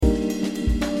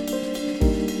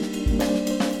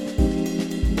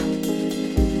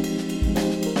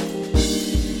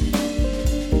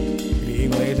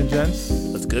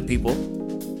good, people?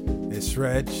 It's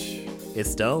Reg.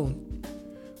 It's Stone.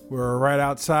 We're right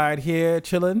outside here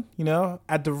chilling,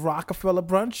 at the Rockefeller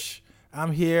brunch.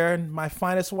 I'm here in my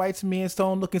finest whites, me and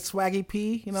Stone looking swaggy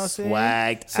P, you know what I'm saying?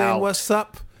 Swagged saying out. what's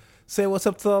up. Say what's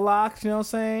up to the Lock, you know what I'm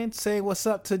saying? Saying what's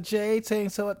up to Jay, saying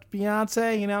what's up to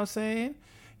Beyonce, you know what I'm saying?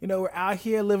 We're out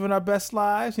here living our best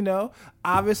lives,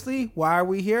 Obviously, why are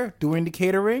we here? Doing the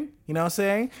catering, you know what I'm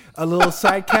saying? A little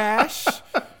side cash,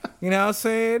 you know what I'm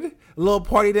saying? A little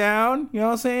party down, you know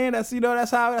what I'm saying?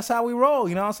 That's how we roll,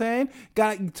 you know what I'm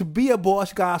saying? To be a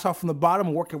boss, you gotta start from the bottom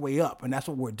and work your way up, and that's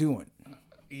what we're doing.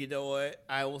 You know what?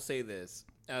 I will say this.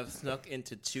 I've snuck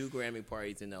into 2 Grammy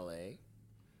parties in LA.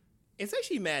 It's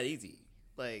actually mad easy.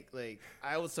 Like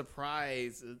I was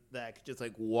surprised that I could just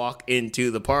walk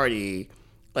into the party.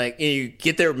 You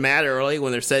get there mad early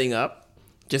when they're setting up.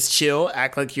 Just chill,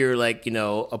 act like you're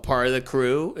a part of the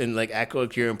crew, and act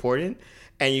like you're important,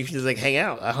 and you can just hang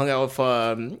out. I hung out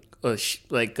with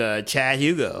Chad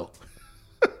Hugo.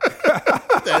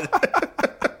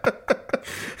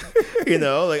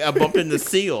 I bumped into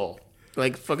Seal,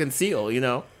 fucking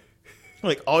Seal.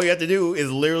 All you have to do is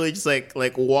literally just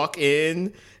walk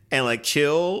in and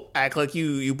chill, act like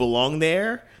you belong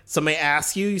there. Somebody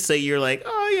asks you, you say you're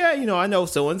oh yeah, I know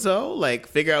so and so.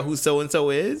 Figure out who so and so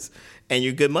is, and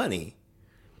you're good money.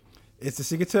 It's the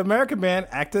secret to America, man.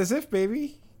 Act as if,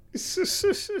 baby.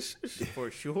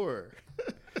 For sure.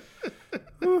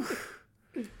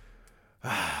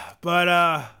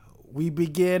 But we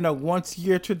begin a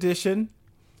once-a-year tradition.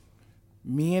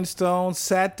 Me and Stone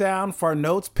sat down for our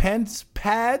notes, pens,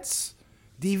 pads,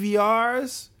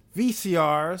 DVRs,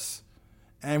 VCRs,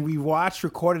 and we watched,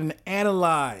 recorded, and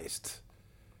analyzed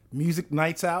Music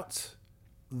Nights Out,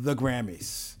 the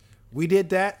Grammys. We did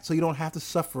that so you don't have to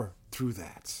suffer through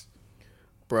that.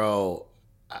 Bro,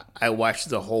 I watched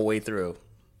the whole way through.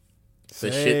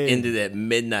 The shit ended at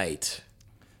midnight.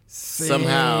 Same.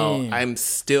 Somehow, I'm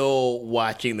still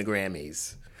watching the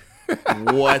Grammys.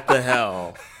 What the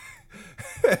hell?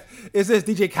 It's this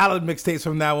DJ Khaled mixtapes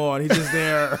from now on. He's just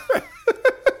there.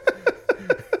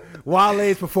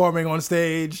 Wale's performing on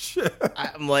stage.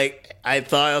 I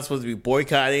thought I was supposed to be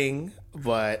boycotting,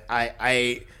 but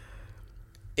I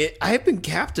have been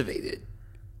captivated.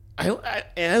 I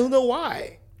don't know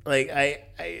why. I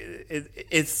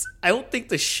don't think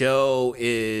the show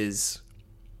is.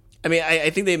 I mean, I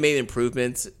think they made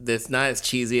improvements. That's not as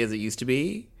cheesy as it used to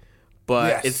be, but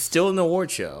yes. It's still an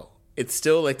award show. It's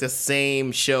still the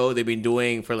same show they've been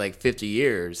doing for 50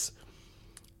 years.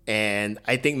 And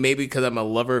I think maybe because I'm a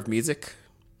lover of music,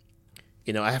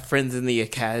 I have friends in the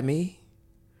Academy.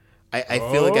 I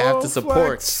feel like I have to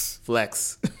support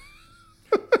Flex.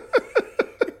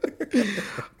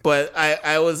 But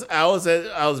I was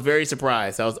very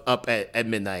surprised. I was up at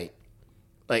midnight,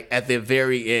 at the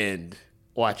very end,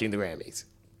 watching the Grammys.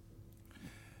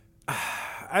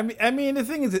 I mean, the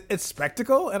thing is, it's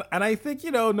spectacle, and I think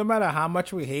no matter how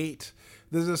much we hate,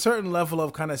 there's a certain level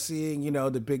of kind of seeing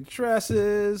the big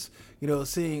dresses,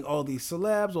 seeing all these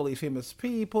celebs, all these famous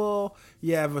people.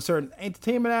 You have a certain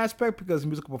entertainment aspect because of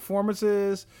musical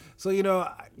performances. So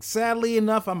sadly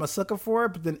enough, I'm a sucker for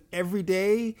it. But then every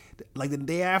day, the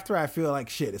day after, I feel like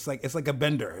shit. It's like a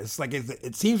bender.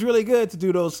 It seems really good to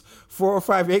do those 4 or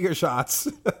 5 Jaeger shots,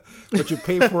 but you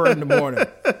pay for it in the morning.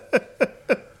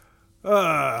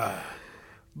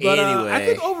 Anyway, I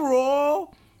think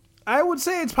overall, I would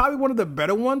say it's probably one of the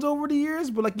better ones over the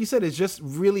years. But like you said, it's just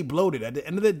really bloated. At the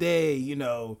end of the day,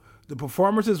 the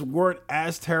performances weren't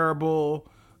as terrible.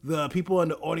 The people in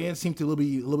the audience seemed to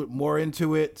be a little bit more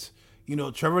into it.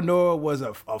 Trevor Noah was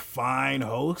a fine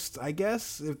host, I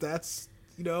guess, if that's,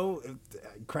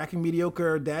 cracking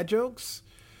mediocre dad jokes.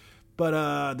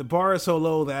 But the bar is so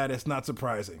low that it's not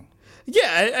surprising.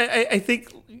 Yeah, I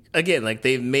think again,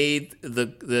 they've made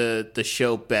the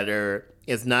show better.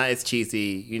 It's not as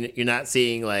cheesy. You're not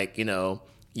seeing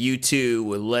U2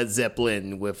 with Led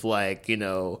Zeppelin with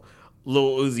Lil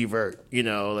Uzi Vert.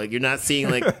 You're not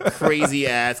seeing crazy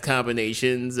ass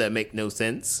combinations that make no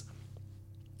sense.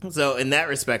 So in that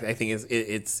respect, I think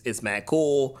it's mad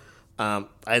cool. I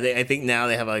think now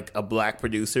they have a black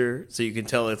producer, so you can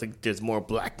tell there's more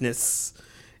blackness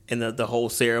in the whole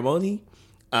ceremony.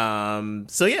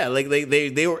 So yeah,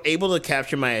 they were able to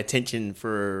capture my attention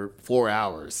for 4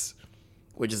 hours,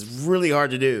 which is really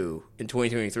hard to do in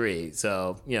 2023.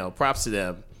 So, props to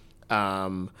them.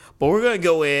 But we're going to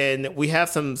go in. We have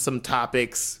some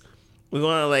topics. We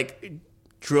want to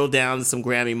drill down some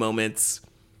Grammy moments,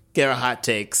 get our hot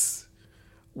takes.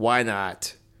 Why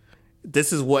not?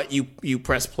 This is what you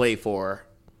press play for.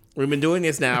 We've been doing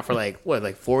this now for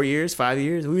 4 years, 5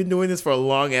 years? We've been doing this for a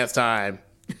long ass time.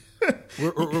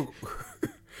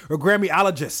 or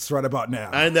Grammyologists right about now.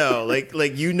 I know, like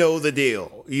you know the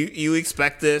deal. You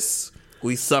expect this.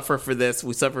 We suffer for this.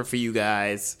 We suffer for you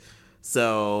guys.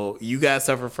 So you guys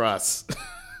suffer for us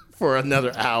for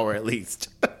another hour at least.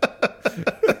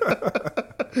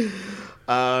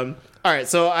 All right,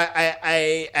 so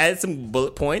I added some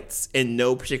bullet points in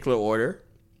no particular order,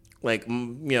 like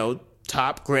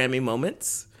top Grammy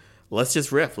moments. Let's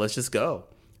just riff. Let's just go.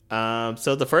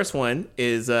 So the first one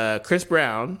is Chris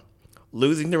Brown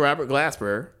losing to Robert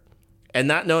Glasper and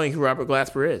not knowing who Robert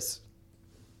Glasper is.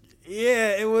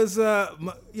 Yeah, it was,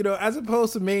 as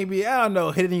opposed to maybe, I don't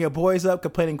know, hitting your boys up,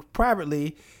 complaining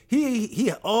privately,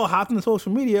 he all hopped into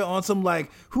social media on some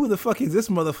like, who the fuck is this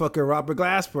motherfucker, Robert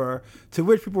Glasper? To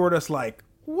which people were just like,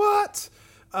 what?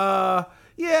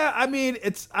 Yeah, I mean,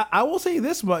 I will say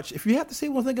this much. If you have to say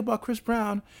one thing about Chris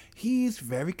Brown, he's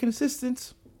very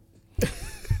consistent.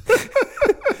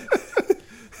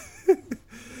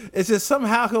 It's just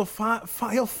somehow he'll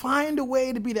find a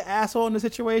way to be the asshole in the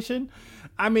situation.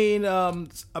 I mean,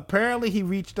 apparently he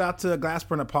reached out to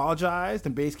Glasper and apologized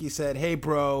and basically said, hey,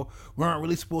 bro, we aren't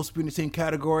really supposed to be in the same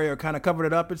category, or kind of covered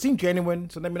it up. It seemed genuine,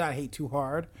 so let me not hate too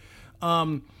hard. I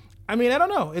mean, I don't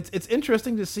know. It's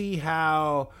interesting to see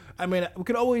how, I mean, we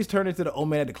could always turn into the old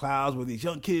man at the clouds where these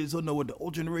young kids don't know what the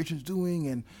old generation's doing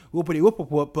and whoopity whoop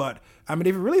whoop whoop. But, I mean,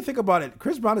 if you really think about it,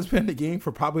 Chris Brown has been in the game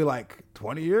for probably like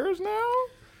 20 years now.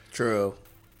 True.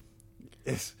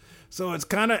 So it's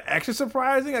kind of extra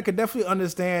surprising. I could definitely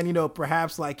understand,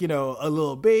 perhaps like, a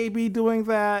little baby doing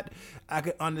that. I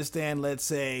could understand, let's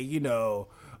say,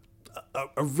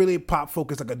 a really pop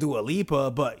focus like a Dua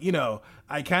Lipa. But,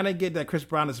 I kind of get that Chris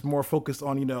Brown is more focused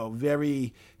on,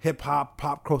 very hip hop,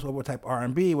 pop crossover type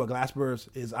R&B, where Glasper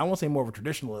is, I won't say more of a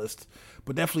traditionalist,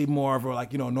 but definitely more of a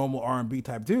like, normal R&B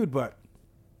type dude. But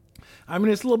I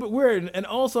mean, it's a little bit weird. And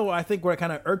also, I think what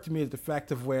kind of irked me is the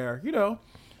fact of where,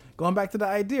 going back to the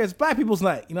idea, it's Black People's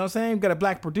Night. You know what I'm saying? Got a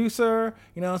black producer.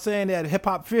 You know what I'm saying? They had Hip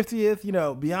Hop 50th.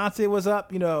 Beyonce was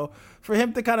up. For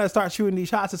him to kind of start shooting these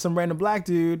shots at some random black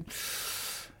dude,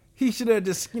 he should have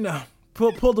just,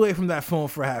 pulled away from that phone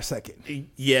for a half second.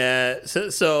 Yeah.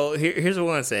 So here's what I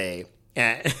want to say.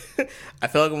 I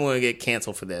feel like I'm going to get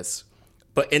canceled for this.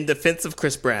 But in defense of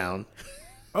Chris Brown.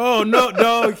 Oh, no,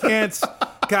 you can't.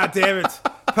 God damn it.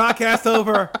 Podcast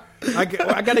over. I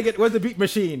gotta get. Where's the beep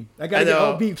machine? I gotta get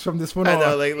all beeps from this one on. I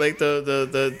know, like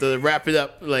the wrap it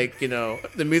up, like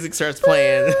the music starts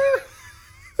playing.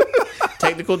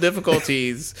 Technical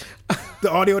difficulties. The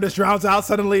audio just drowns out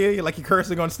suddenly, like you're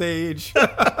cursing on stage.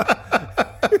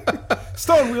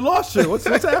 Stone, we lost you. What's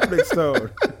happening,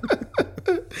 Stone?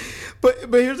 But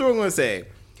here's what I'm gonna say.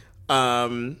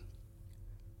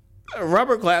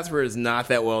 Robert Glasper is not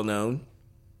that well known.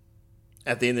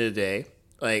 At the end of the day.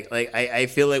 Like I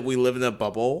feel like we live in a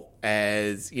bubble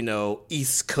as,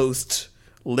 East Coast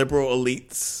liberal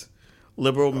elites,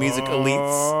 liberal music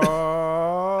elites.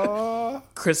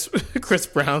 Chris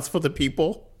Brown's for the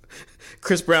people.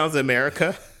 Chris Brown's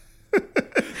America.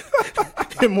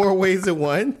 In more ways than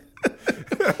one.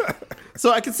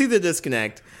 So I can see the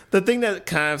disconnect. The thing that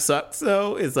kind of sucks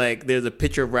though is like there's a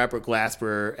picture of Robert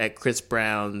Glasper at Chris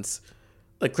Brown's.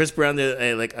 Like Chris Brown did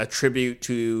a tribute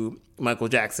to Michael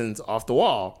Jackson's Off the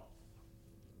Wall,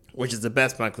 which is the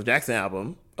best Michael Jackson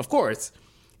album, of course.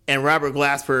 And Robert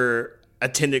Glasper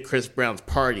attended Chris Brown's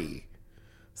party.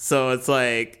 So it's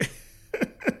like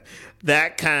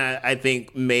that kind of, I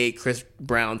think, made Chris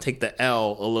Brown take the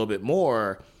L a little bit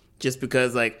more just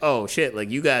because like, oh shit, like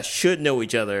you guys should know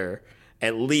each other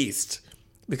at least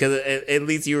because at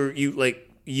least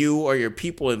you or your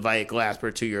people invite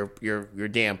Glasper to your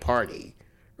damn party.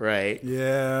 Right.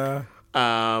 Yeah.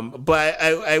 But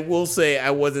I will say I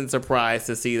wasn't surprised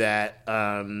to see that.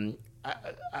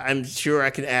 I'm sure I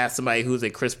can ask somebody who's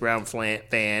a Chris Brown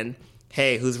fan,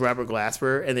 hey, who's Robert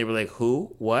Glasper? And they were like,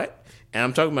 who? What? And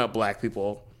I'm talking about black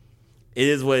people. It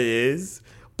is what it is.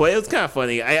 But it was kind of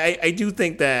funny. I do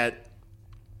think that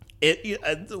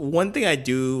one thing I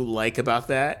do like about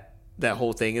that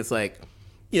whole thing is like,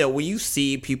 when you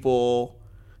see people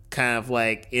kind of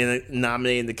like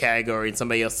nominated in the category and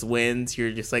somebody else wins,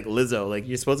 you're just like Lizzo, like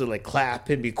you're supposed to like clap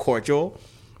and be cordial,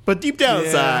 but deep down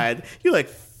inside you're like,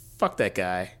 fuck that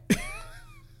guy.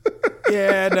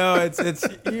 Yeah, no, it's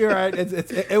you're right.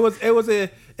 It was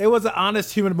an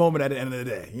honest human moment at the end of the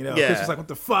day. Yeah. Chris was like, what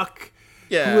the fuck?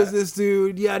 Yeah. Who is this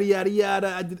dude? Yada yada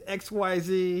yada. I did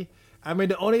XYZ. I mean,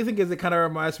 the only thing is it kind of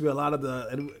reminds me a lot of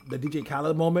the DJ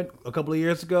Khaled moment a couple of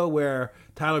years ago where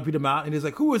Tyler beat him out and he's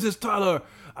like, who is this Tyler?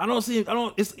 I don't see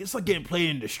him. It's like getting played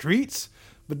in the streets.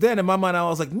 But then in my mind, I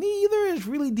was like, neither is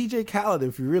really DJ Khaled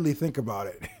if you really think about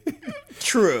it.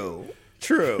 True.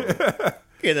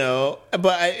 You know,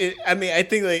 but I mean, I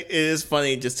think like it is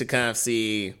funny just to kind of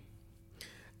see.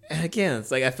 And again,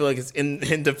 it's like I feel like it's in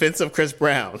defense of Chris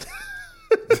Brown.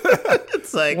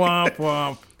 It's like Womp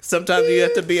womp. sometimes you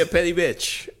have to be a petty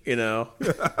bitch. You know,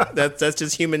 that's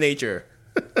just human nature.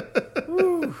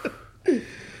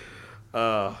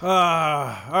 All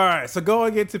right, so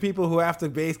going into people who have to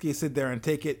basically sit there and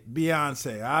take it,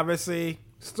 Beyonce, obviously,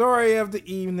 story of the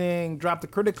evening, dropped a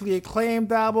critically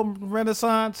acclaimed album,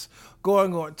 Renaissance,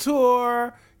 going on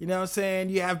tour, you know what I'm saying?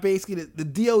 You have basically the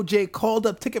DOJ called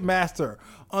up Ticketmaster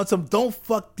on some don't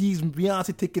fuck these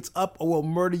Beyonce tickets up or we'll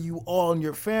murder you all and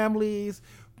your families.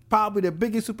 Probably the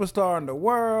biggest superstar in the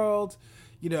world,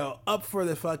 you know, up for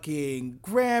the fucking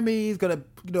Grammys, gonna,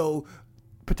 you know,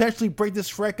 potentially break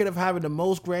this record of having the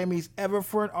most Grammys ever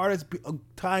for an artist,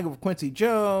 tying with Quincy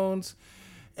Jones.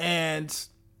 And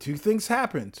two things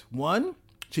happened. One,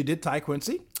 she did tie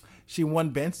Quincy. She won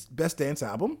Best Dance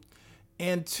Album.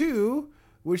 And two,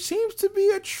 which seems to be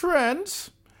a trend,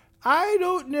 I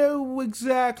don't know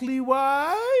exactly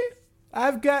why.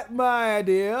 I've got my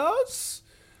ideas.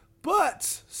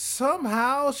 But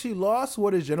somehow she lost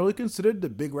what is generally considered the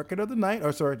big record of the night,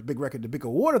 or sorry, the big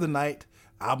award of the night,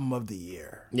 Album of the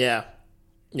Year. Yeah.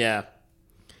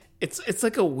 It's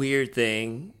like a weird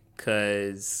thing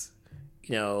because,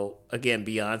 you know, again,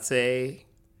 Beyonce,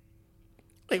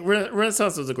 like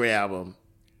Renaissance was a great album.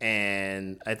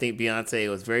 And I think Beyonce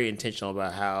was very intentional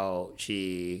about how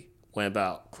she went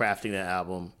about crafting that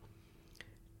album.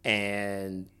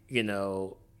 And, you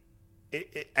know,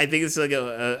 I think it's like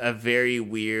a very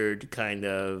weird kind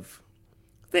of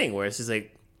thing where it's just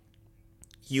like,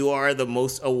 you are the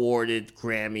most awarded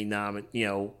Grammy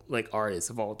like artist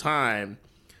of all time,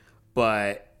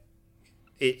 but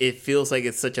it feels like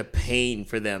it's such a pain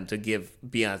for them to give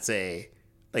Beyonce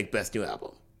like best new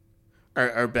album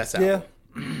or best album. Yeah.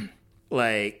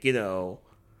 Like, you know,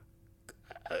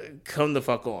 come the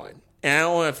fuck on. And I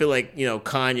don't want to feel like, you know,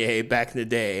 Kanye back in the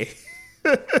day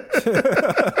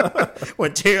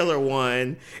when Taylor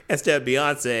won instead of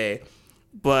Beyonce.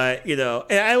 But, you know,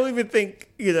 and I don't even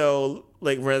think, you know,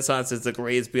 like Renaissance is the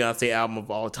greatest Beyonce album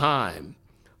of all time.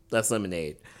 That's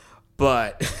Lemonade.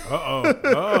 But we're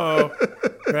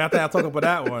gonna have to talk about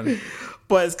that one.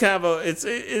 But it's kind of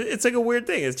it's like a weird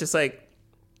thing. It's just like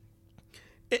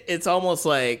it's almost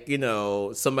like, you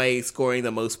know, somebody scoring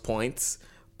the most points,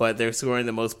 but they're scoring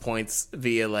the most points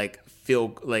via like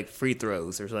free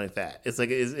throws or something like that. It's like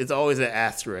it's always an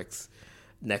asterisk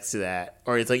next to that,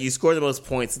 or it's like you score the most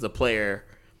points as a player,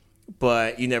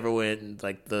 but you never win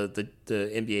like the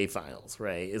NBA finals,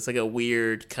 right? It's like a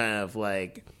weird kind of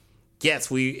like,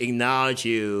 yes, we acknowledge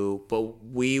you, but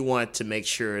we want to make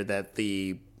sure that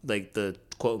the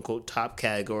quote unquote top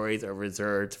categories are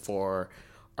reserved for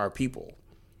our people.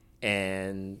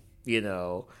 And, you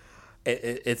know,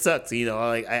 it sucks, you know,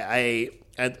 like I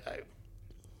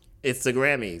it's the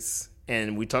Grammys,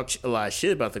 and we talk a lot of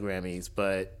shit about the Grammys,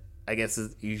 but I guess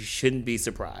you shouldn't be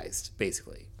surprised,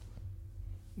 basically.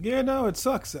 Yeah, no, it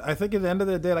sucks. I think at the end of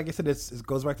the day, like I said, it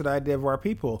goes back to the idea of our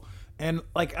people. And,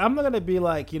 like, I'm not going to be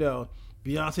like, you know,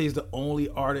 Beyonce is the only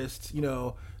artist. You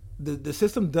know, the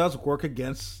system does work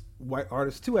against white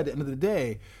artists, too, at the end of the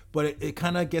day. But it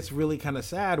kind of gets really kind of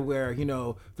sad where, you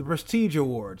know, the Prestige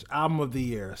Awards, Album of the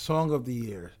Year, Song of the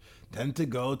Year, tend to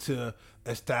go to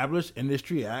established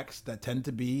industry acts that tend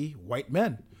to be white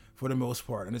men for the most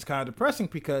part. And it's kind of depressing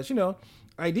because, you know,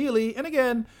 ideally, and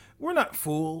again, we're not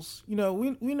fools. You know,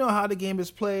 we know how the game is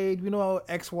played. We know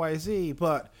X, Y, Z,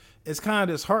 but it's kind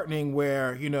of disheartening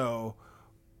where, you know,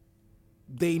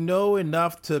 they know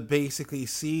enough to basically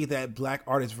see that black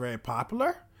art is very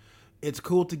popular. It's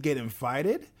cool to get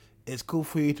invited. It's cool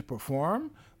for you to perform,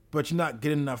 but you're not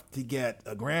good enough to get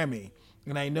a Grammy.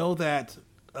 And I know that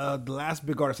the last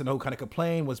big artist I know who kind of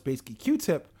complained was basically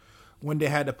Q-Tip when they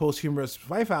had the Posthumous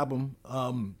Life album.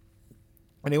 And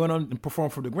they went on and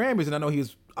performed for the Grammys, and I know he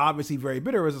was obviously very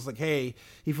bitter. It was just like, hey,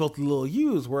 he felt a little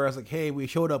used, whereas like, hey, we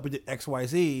showed up, we did X, Y,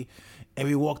 Z, and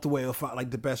we walked away with like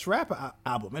the best rap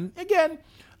album. And again,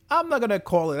 I'm not going to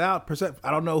call it out. I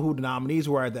don't know who the nominees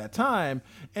were at that time.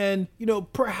 And, you know,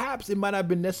 perhaps it might not have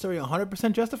been necessarily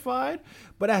 100% justified,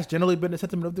 but that's generally been the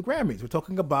sentiment of the Grammys. We're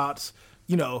talking about,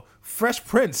 you know, Fresh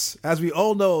Prince, as we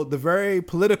all know, the very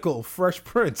political Fresh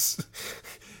Prince,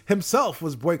 himself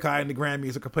was boycotting the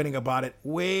Grammys or complaining about it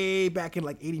way back in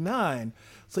like '89.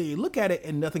 So you look at it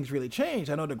and nothing's really changed.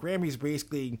 I know the Grammys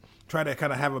basically try to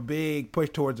kind of have a big push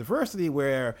towards diversity,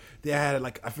 where they had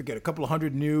like, I forget, a couple of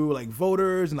hundred new like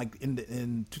voters, and like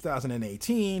in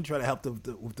 2018 try to help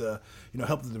with the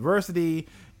help the diversity.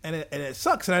 And it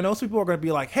sucks. And I know some people are going to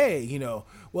be like, hey,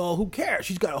 well, who cares?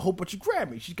 She's got a whole bunch of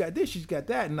Grammys. She's got this, she's got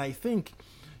that. And I think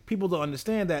people don't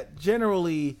understand that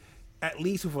generally, at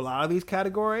least with a lot of these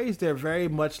categories, they're very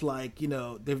much like,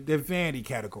 they're vanity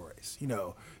categories.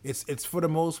 It's for the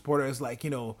most part, it's like,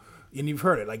 and you've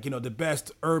heard it, like, the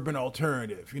best urban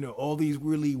alternative, all these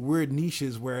really weird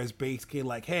niches where it's basically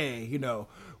like, hey,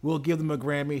 we'll give them a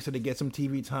Grammy so they get some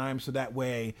TV time, so that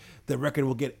way the record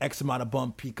will get X amount of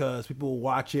bump because people will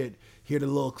watch it, hear the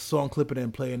little song clip, and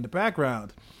then play in the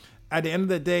background. At the end of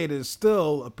the day, there's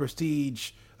still a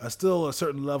prestige, still a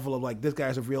certain level of like, this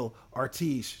guy's a real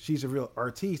artiste, she's a real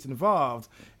artiste involved.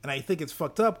 And I think it's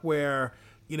fucked up where,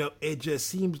 it just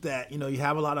seems that, you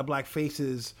have a lot of black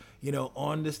faces,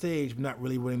 on the stage, but not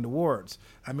really winning the awards.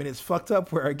 I mean, it's fucked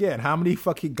up where, again, how many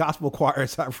fucking gospel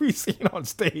choirs have we seen on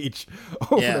stage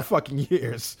over the fucking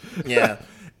years? Yeah.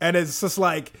 And it's just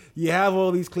like, you have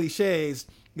all these cliches.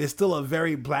 It's still a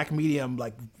very black medium,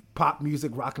 like pop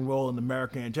music, rock and roll in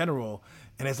America in general.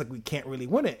 And it's like, we can't really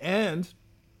win it. And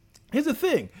here's the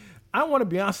thing. I don't want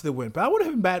Beyonce to win, but I would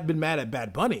have been mad at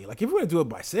Bad Bunny. Like, if we're going to do it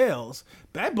by sales,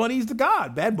 Bad Bunny's the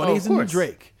god. Bad Bunny's the new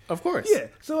Drake. Of course. Yeah.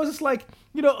 So it's just like,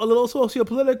 a little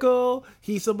socio-political.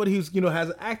 He's somebody who's, has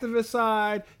an activist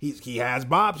side. He has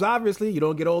bops, obviously. You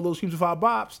don't get all those streams without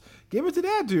bops. Give it to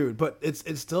that dude. But it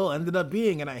still ended up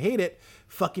being, and I hate it,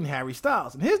 fucking Harry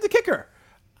Styles. And here's the kicker.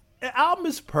 The album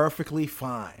is perfectly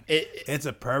fine. It's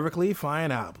a perfectly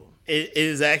fine album. It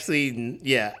is actually,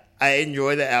 yeah. I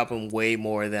enjoy the album way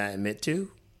more than I admit to.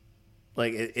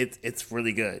 Like, it's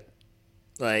really good.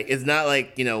 Like, it's not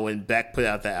like, when Beck put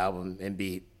out that album and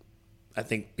beat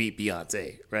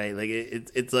Beyonce, right? Like,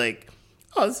 it's like,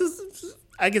 oh,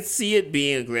 I could see it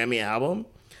being a Grammy album,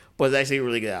 but it's actually a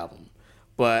really good album.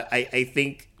 But I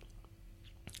think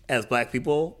as black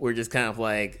people, we're just kind of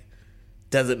like,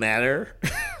 doesn't matter,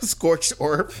 scorched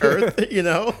earth,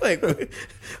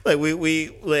 like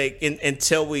we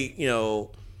until we,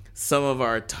 some of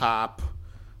our top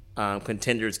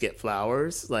contenders get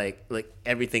flowers, like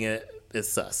everything is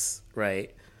sus,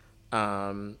 right?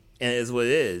 And it's what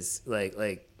it is. Like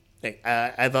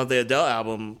I thought the Adele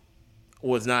album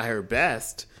was not her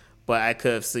best, but I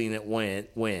could have seen it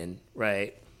win,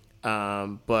 right?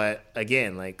 But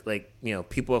again, like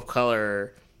people of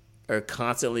color are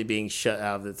constantly being shut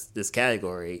out of this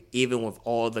category, even with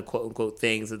all the quote unquote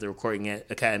things that the Recording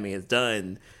Academy has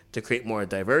done to create more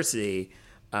diversity.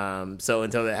 So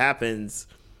until that happens,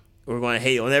 we're going to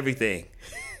hate on everything,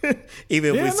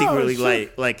 even if we secretly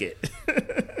like it.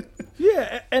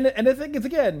 Yeah, and the thing is,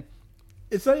 again,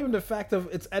 it's not even the fact of,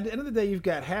 it's at the end of the day, you've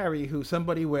got Harry, who's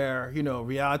somebody where,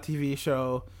 reality TV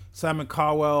show, Simon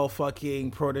Cowell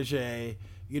fucking protege,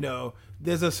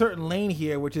 there's a certain lane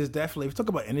here, which is definitely, if we talk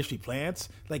about industry plants,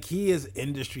 like, he is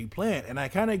industry plant, and I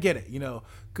kind of get it,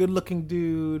 good looking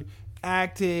dude,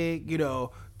 acting,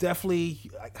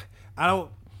 definitely, I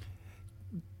don't,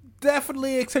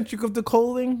 definitely eccentric of the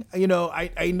clothing.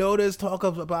 I know there's talk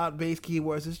about base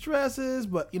keywords as dresses,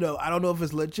 but, I don't know if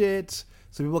it's legit.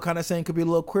 Some people kind of saying it could be a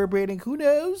little queer baiting. Who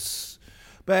knows?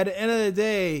 But at the end of the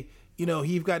day,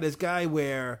 you've got this guy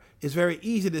where it's very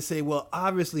easy to say, well,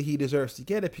 obviously he deserves to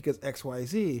get it because X, Y,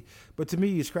 Z. But to me,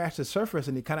 you scratch the surface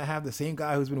and you kind of have the same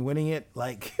guy who's been winning it,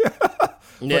 like,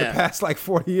 for the past,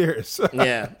 40 years.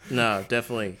 Yeah. No,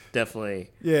 definitely.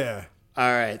 Yeah. All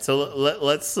right, so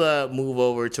let's move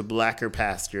over to Blacker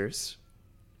Pastures.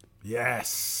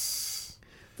 Yes.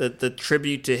 The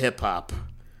tribute to hip hop.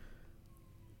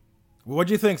 What'd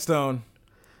you think, Stone?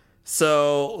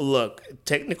 So, look,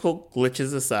 technical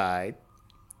glitches aside,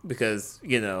 because,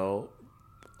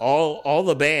 all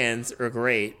the bands are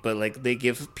great, but, like, they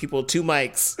give people 2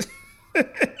 mics and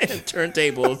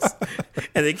turntables,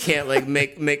 and they can't, like,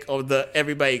 make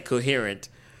everybody coherent.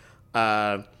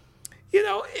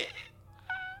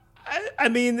 I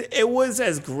mean, it was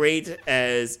as great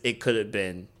as it could have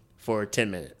been for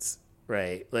 10 minutes,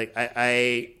 right? Like,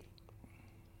 I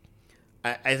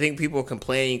think people are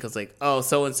complaining because, like, oh,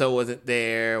 so-and-so wasn't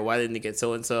there. Why didn't they get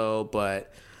so-and-so?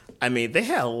 But, I mean, they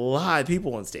had a lot of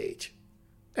people on stage.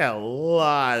 They had a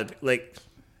lot of, like,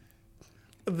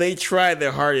 they tried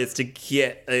their hardest to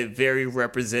get a very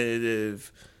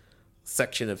representative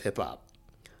section of hip-hop.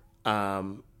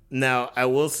 Now, I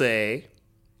will say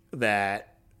that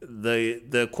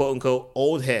the quote unquote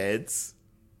old heads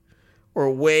were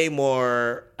way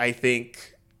more, I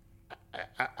think,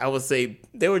 I would say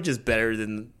they were just better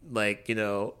than like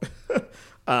was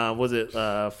it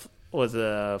was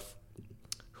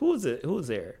who was it who was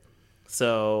there?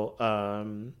 So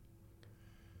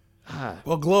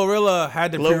well, Glorilla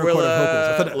had the pre-recorded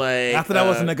vocals. I thought that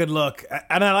wasn't a good look,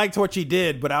 and I liked what she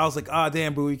did, but I was like, oh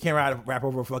damn, boo, you can't rap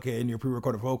over fucking in your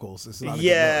pre-recorded vocals. It's not a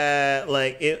good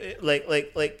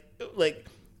look. like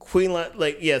Queen, so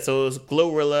it was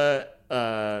Glorilla,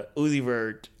 Uzi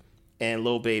Vert, and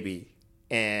Lil Baby,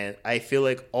 and I feel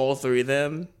like all three of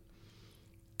them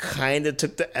kind of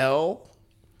took the L,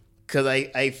 because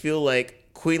I feel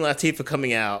like Queen Latifah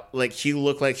coming out, like she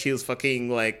looked like she was fucking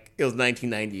like it was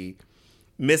 1990.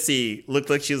 Missy looked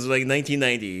like she was like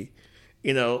 1990,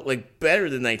 like better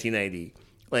than 1990.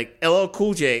 Like LL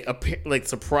Cool J, like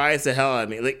surprised the hell out of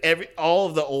me. Like all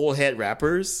of the old head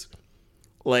rappers,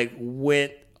 like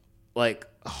went like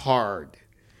hard,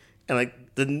 and like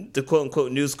the quote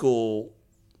unquote new school,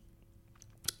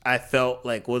 I felt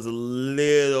like was a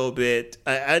little bit.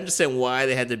 I understand why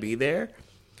they had to be there,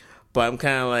 but I'm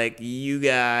kind of like, you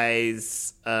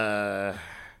guys, you're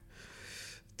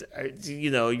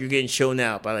getting shown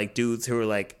out by like dudes who are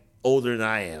like older than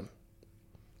I am,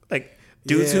 like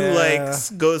dudes who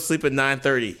like go to sleep at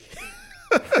 9:30.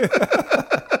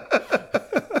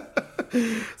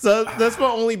 So that's my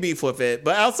only beef with it.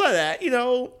 But outside of that,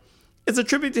 it's a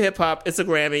tribute to hip hop. It's a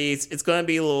Grammys. It's going to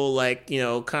be a little like,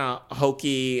 kind of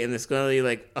hokey, and it's going to be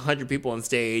like 100 people on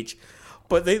stage.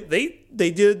 But they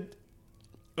did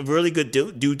a really good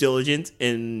due diligence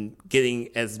in getting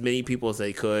as many people as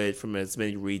they could from as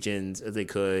many regions as they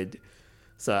could.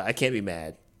 So I can't be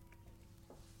mad.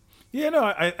 Yeah, no,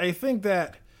 I think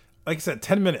that, like I said,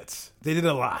 10 minutes. They did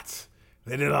a lot.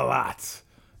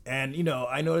 And,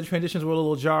 I know the transitions were a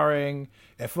little jarring.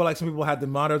 I feel like some people had the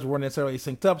monitors weren't necessarily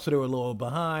synced up, so they were a little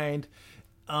behind.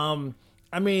 I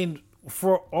mean,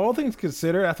 for all things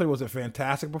considered, I thought it was a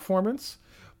fantastic performance.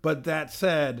 But that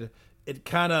said,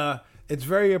 it's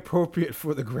very appropriate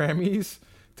for the Grammys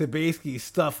to basically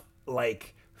stuff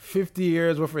like 50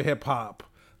 years worth of hip hop,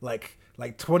 like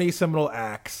 20 seminal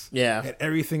acts, and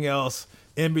everything else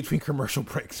in between commercial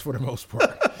breaks for the most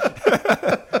part.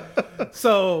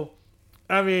 So,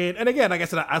 I mean, and again, like I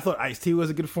said, I thought Ice-T was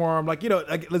a good form. Like,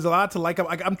 there's a lot to like.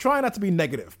 I'm trying not to be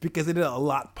negative because they did a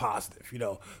lot positive.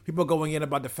 People going in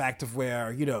about the fact of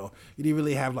where, you didn't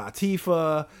really have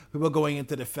Latifah. People going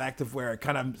into the fact of where it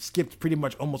kind of skipped pretty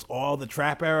much almost all the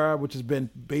trap era, which has been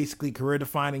basically career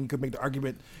defining. You could make the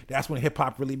argument that's when hip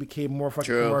hop really became more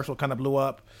fucking commercial, kind of blew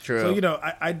up. True.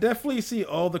 So, I definitely see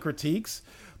all the critiques,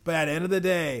 but at the end of the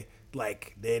day,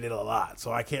 like, they did a lot.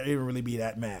 So I can't even really be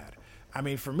that mad. I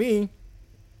mean, for me,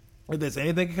 if there's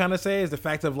anything I can kind of say, is the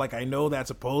fact of, like, I know that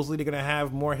supposedly they're going to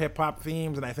have more hip-hop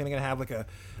themes, and I think they're going to have, like, a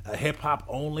hip-hop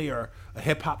only or a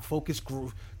hip-hop focused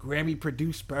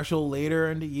Grammy-produced special later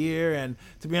in the year. And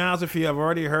to be honest with you, I've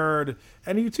already heard,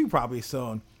 and you too probably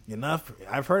soon,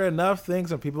 I've heard enough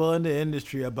things from people in the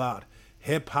industry about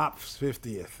hip-hop's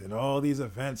 50th and all these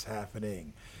events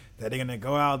happening that they're going to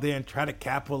go out there and try to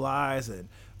capitalize and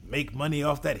make money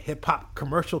off that hip hop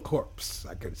commercial corpse.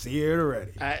 I can see it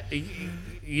already.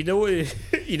 You know what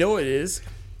it is?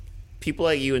 People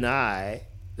like you and I,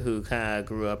 who kind of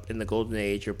grew up in the golden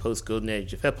age or post golden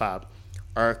age of hip hop,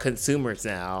 are consumers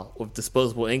now with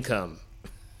disposable income.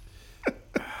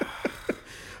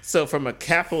 So from a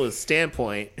capitalist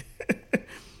standpoint,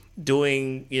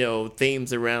 doing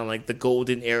themes around like the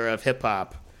golden era of hip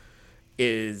hop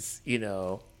is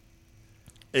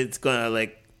it's gonna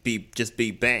like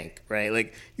be bank, right?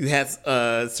 Like you had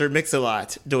Sir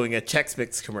Mix-a-Lot doing a Chex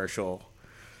Mix commercial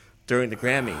during the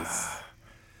Grammys.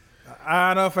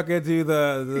 I don't know if I could do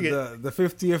the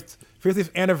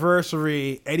 50th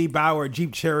anniversary Eddie Bauer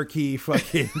Jeep Cherokee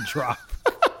fucking drop.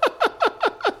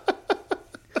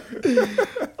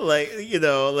 It's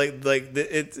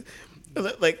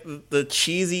like the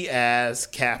cheesy ass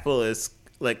capitalist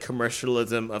like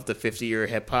commercialism of the 50-year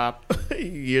hip hop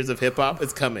years of hip hop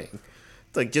is coming.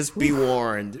 It's like, just be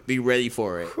warned, be ready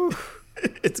for it.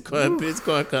 It's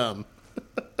gonna come.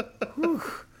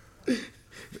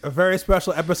 A very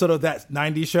special episode of that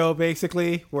 90s show,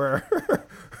 basically, where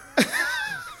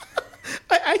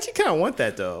I actually kind of want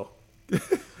that though.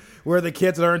 Where the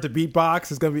kids learn to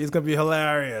beatbox. It's gonna be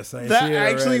hilarious. That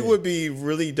actually would be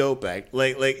really dope. Like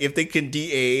if they can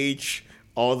de-age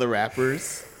all the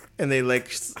rappers and they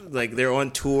like they're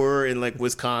on tour in like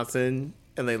Wisconsin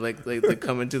and they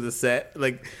come into the set.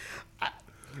 Like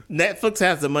Netflix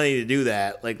has the money to do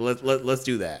that. Like let's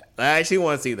do that. I actually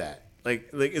want to see that. Like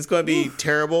it's gonna be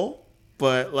terrible,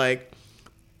 but like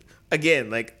again,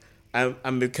 like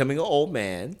I'm becoming an old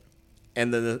man,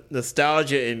 and the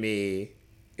nostalgia in me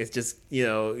It's just,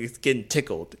 it's getting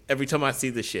tickled every time I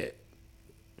see the shit.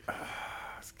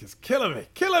 It's killing me,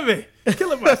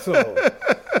 killing my soul.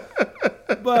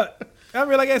 But I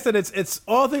mean, like I said, it's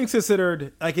all things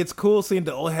considered. Like, it's cool seeing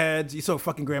the old heads. You saw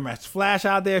fucking Grandmaster Flash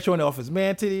out there showing off his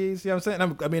man titties. You know what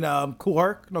I'm saying? Cool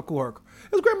Herc. No, Cool Herc.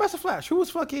 It was Grandmaster Flash. Who was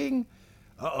fucking?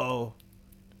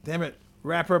 Damn it,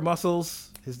 rapper Muscles.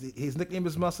 His nickname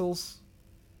is Muscles.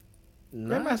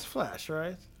 Grandmaster Flash,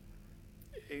 right?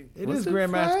 It is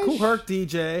Grandmaster Cool Herc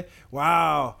DJ.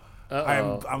 Wow.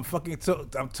 I'm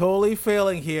totally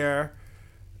failing here.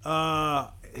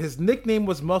 His nickname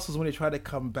was Muscles when he tried to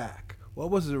come back. What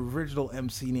was his original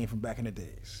MC name from back in the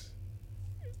days?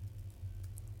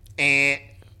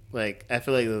 Like, I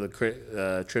feel like it was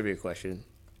a trivia question,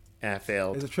 and I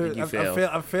failed. It's a trivia.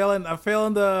 I'm failing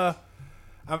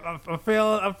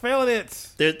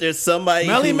it. There's somebody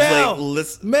Melly who's Mel. like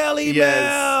listening. Melly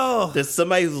Mel. There's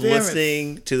somebody who's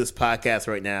listening to this podcast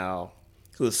right now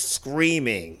who is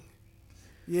screaming.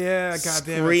 Yeah,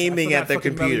 goddamn, screaming at their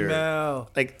computer,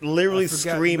 like literally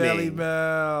screaming. Melly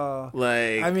Mel.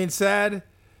 Like, I mean, sad.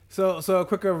 So a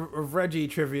quick of Reggie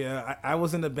trivia. I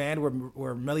was in the band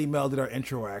where Melly Mel did our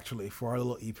intro actually for our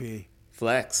little EP.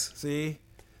 Flex. See,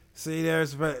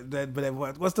 there's but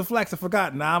what's the flex? I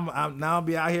forgot. Now I'll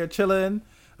be out here chilling.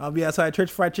 I'll be outside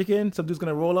Church Fried Chicken. Some dude's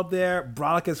gonna roll up there.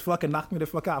 Brolic is fucking knock me the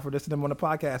fuck out for this to them on the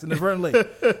podcast inadvertently.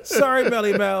 Sorry,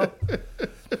 Melly Mel.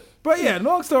 But yeah,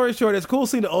 long story short, it's cool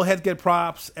seeing the old heads get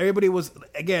props. Everybody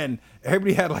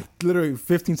had like literally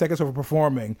 15 seconds of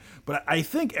performing. But I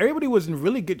think everybody was in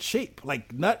really good shape.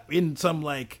 Like, not in some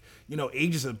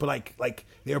ages, but like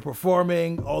they were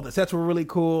performing. All the sets were really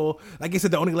cool. Like I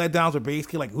said, the only letdowns were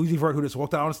basically like Uzi Vert, who just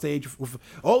walked out on stage.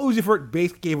 All Uzi Vert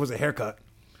basically gave was a haircut.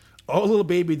 All Lil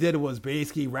Baby did was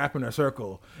basically rap in a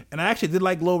circle. And I actually did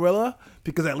like Glorilla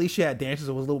because at least she had dances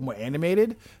that was a little more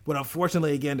animated. But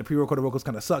unfortunately, again, the pre-recorded vocals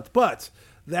kind of sucked. But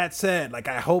that said, like,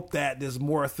 I hope that there's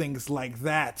more things like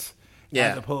that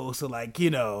as opposed to like,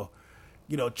 Chuck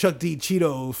D.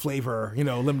 Cheeto flavor,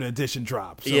 limited edition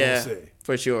drop. So we'll see.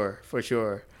 For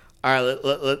sure. All right,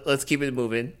 let's keep it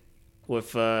moving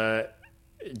with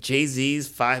Jay-Z's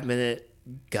 5-minute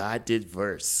God Did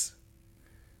verse.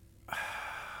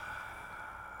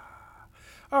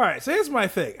 All right, so here's my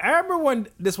thing. I remember when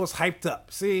this was hyped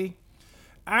up. See,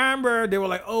 I remember they were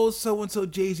like, "Oh, so-and-so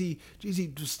Jay-Z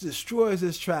just destroys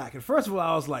this track." And first of all,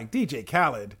 I was like, DJ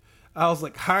Khaled. I was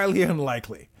like, highly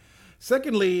unlikely.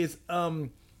 Secondly, is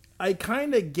I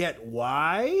kind of get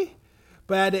why,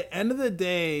 but at the end of the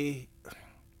day,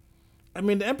 I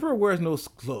mean, the Emperor wears no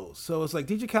clothes. So it's like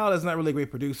DJ Khaled is not really a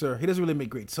great producer. He doesn't really make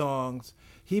great songs.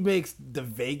 He makes the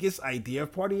Vegas idea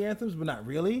of party anthems, but not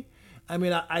really. I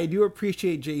mean, I do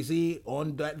appreciate Jay-Z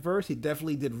on that verse. He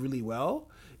definitely did really well.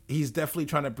 He's definitely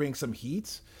trying to bring some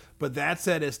heat. But that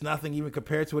said, it's nothing even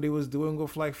compared to what he was doing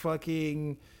with like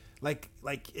fucking, like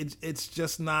it's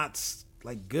just not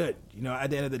like good.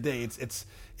 At the end of the day,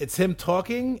 it's him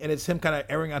talking and it's him kind of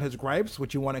airing out his gripes,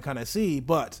 which you want to kind of see.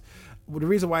 But the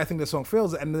reason why I think this song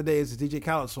fails at the end of the day is the DJ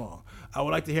Khaled song. I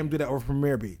would like to hear him do that over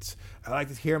Premier beats. I like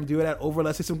to hear him do that over,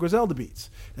 let's say, some Griselda beats.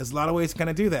 There's a lot of ways to kind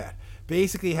of do that.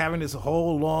 Basically, having this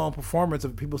whole long performance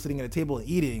of people sitting at a table and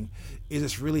eating is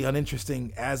just really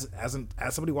uninteresting as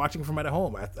somebody watching from at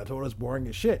home. I thought it was boring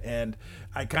as shit. And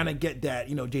I kind of get that,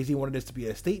 Jay-Z wanted this to be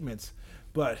a statement,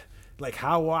 but like,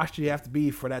 how washed do you have to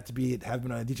be for that to have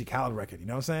been on a DJ Khaled record? You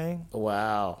know what I'm saying?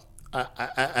 Wow.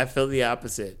 I feel the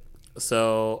opposite.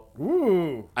 So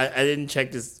I didn't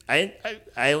check this. I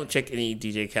don't check any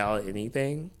DJ Khaled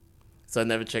anything, so I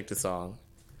never checked the song.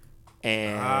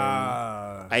 And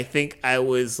I think I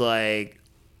was like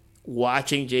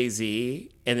watching Jay-Z,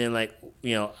 and then like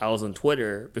I was on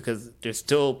Twitter because there's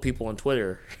still people on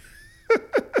Twitter.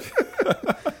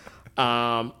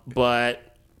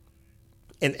 But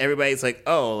and everybody's like,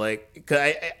 oh, like,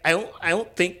 because I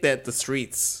don't think that the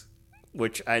streets,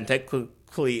 which I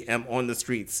technically am on the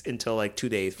streets until like 2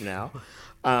 days from now,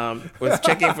 was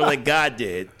checking for like God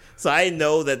Did. So I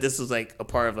know that this was like a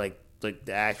part of like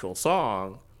the actual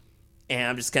song. And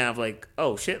I'm just kind of like,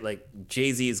 oh shit, like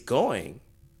Jay-Z is going.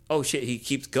 Oh shit, he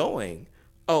keeps going.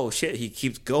 Oh shit, he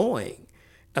keeps going.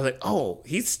 I was like, oh,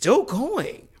 he's still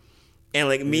going. And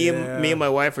like me and my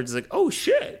wife were just like, oh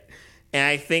shit. And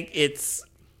I think it's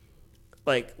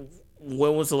like,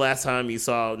 when was the last time you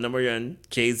saw, number one,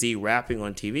 Jay-Z rapping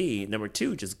on TV? Number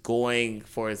two, just going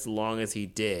for as long as he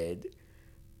did.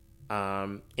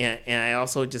 And I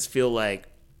also just feel like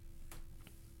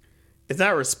it's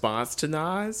not a response to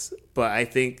Nas, but I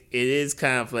think it is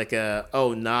kind of like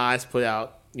Nas put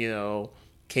out,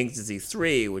 King's Disease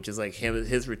 3, which is like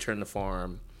his return to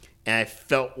form. And I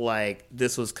felt like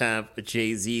this was kind of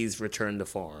Jay-Z's return to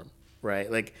form,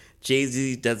 right? Like,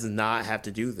 Jay-Z does not have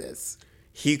to do this.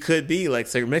 He could be like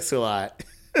Sir Mix-a-Lot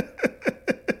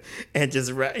and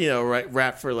just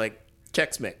rap for like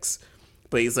Chex Mix.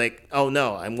 But he's like, oh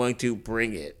no, I'm going to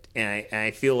bring it. And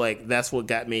I feel like that's what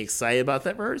got me excited about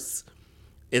that verse.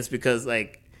 It's because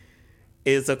like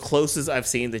it's the closest I've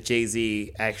seen to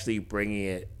Jay-Z actually bringing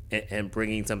it and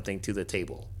bringing something to the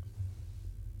table.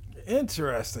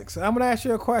 Interesting. So I'm going to ask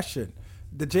you a question.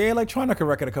 The Jay Electronica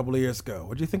record a couple of years ago.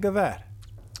 What do you think of that?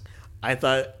 I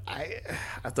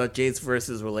thought Jay's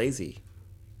verses were lazy.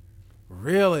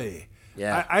 Really?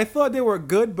 Yeah. I thought they were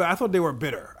good, but I thought they were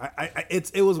bitter.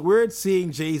 It was weird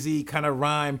seeing Jay-Z kind of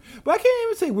rhyme, but I can't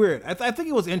even say weird. I think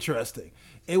it was interesting.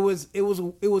 It was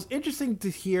interesting to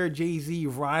hear Jay-Z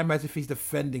rhyme as if he's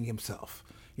defending himself.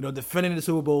 You know, defending the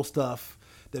Super Bowl stuff,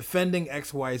 defending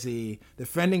XYZ,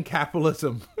 defending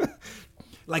capitalism.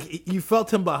 Like, you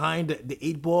felt him behind the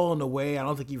 8 ball in a way I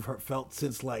don't think you've felt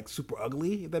since, like, Super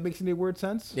Ugly, if that makes any weird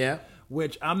sense. Yeah.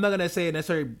 Which I'm not going to say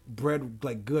necessarily bred,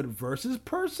 like, good verses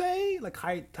per se, like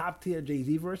high top-tier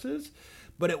Jay-Z verses,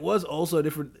 but it was also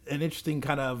an interesting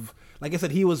kind of, like I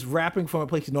said, he was rapping from a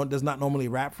place he does not normally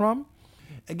rap from.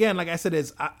 Again, like I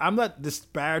said, I'm not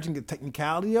disparaging the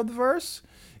technicality of the verse.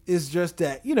 It's just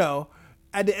that, you know,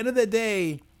 at the end of the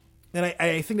day, and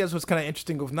I think that's what's kind of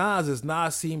interesting with Nas is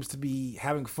Nas seems to be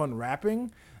having fun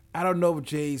rapping. I don't know if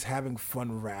Jay's having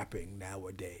fun rapping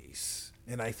nowadays.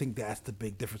 And I think that's the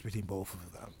big difference between both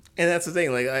of them. And that's the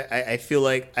thing. Like, I feel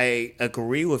like I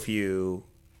agree with you,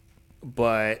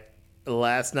 but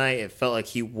last night it felt like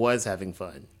he was having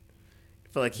fun. I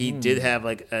feel like he did have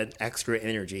like an extra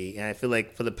energy. And I feel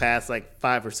like for the past like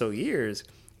 5 or so years,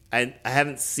 I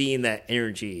haven't seen that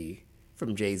energy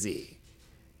from Jay-Z.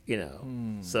 You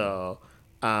know, so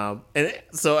I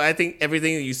think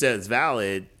everything that you said is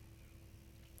valid.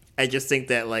 I just think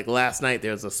that like last night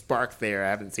there was a spark there I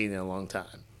haven't seen in a long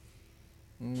time.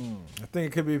 I think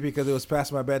it could be because it was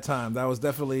past my bedtime. That was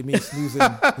definitely me snoozing. You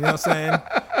know what I'm saying?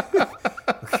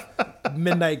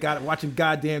 Midnight, watching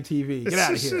goddamn TV. Get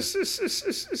out of here.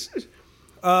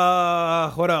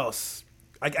 What else?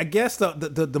 I guess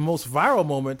the most viral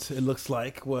moment it looks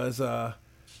like was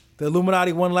the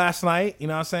Illuminati won last night, you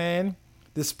know what I'm saying?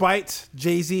 Despite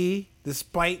Jay-Z,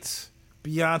 despite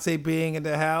Beyonce being in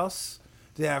the house,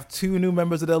 they have 2 new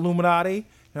members of the Illuminati, you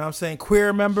know what I'm saying?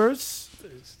 Queer members,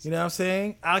 you know what I'm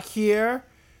saying? Out here,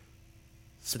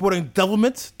 sporting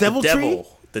deviltry.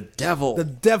 The devil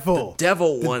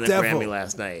won a Grammy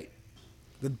last night.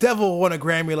 The devil won a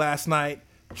Grammy last night,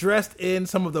 dressed in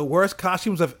some of the worst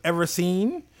costumes I've ever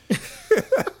seen.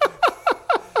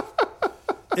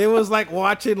 It was like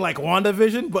watching like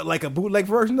WandaVision, but like a bootleg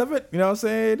version of it. You know what I'm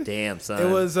saying? Damn, son.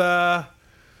 It was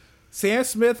Sam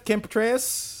Smith, Kim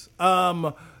Petras.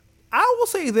 I will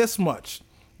say this much.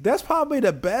 That's probably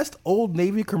the best Old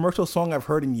Navy commercial song I've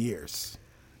heard in years.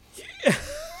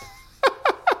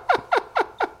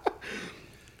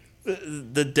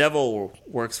 The devil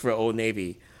works for Old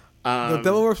Navy. The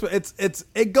devil works for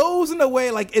it goes in a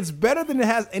way like it's better than it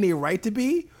has any right to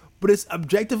be, but it's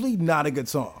objectively not a good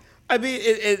song. I mean,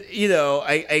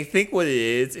 I think what it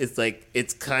is, it's like,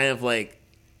 it's kind of like,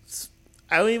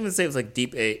 I don't even say it's like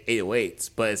deep 808s,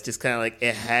 but it's just kind of like,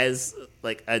 it has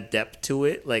like a depth to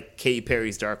it, like Katy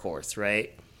Perry's Dark Horse,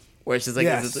 right? Where it's just like,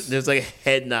 there's like a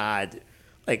head nod,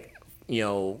 like,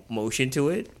 motion to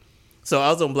it. So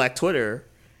I was on Black Twitter,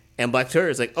 and Black Twitter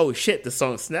is like, oh shit, the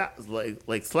song snaps,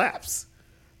 like slaps.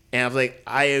 And I was like,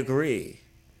 I agree.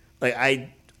 Like,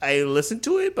 I listened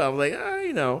to it, but I was like,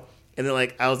 And then,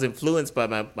 like, I was influenced by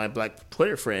my Black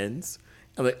Twitter friends.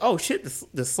 I'm like, oh, shit,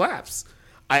 this slaps.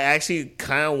 I actually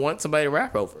kind of want somebody to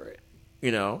rap over it,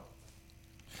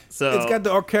 So it's got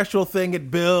the orchestral thing. It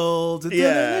builds.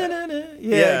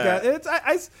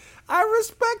 I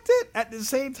respect it. At the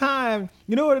same time,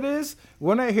 you know what it is?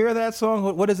 When I hear that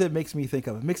song, what does it makes me think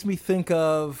of? It makes me think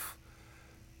of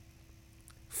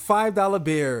 $5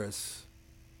 beers.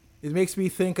 It makes me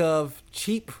think of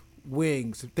cheap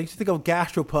wings. It makes me think of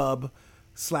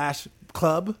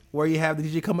gastropub/club where you have the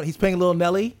DJ come. He's playing a little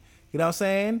Nelly. You know what I'm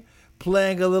saying?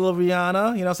 Playing a little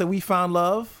Rihanna. You know what I'm saying? We Found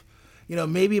Love.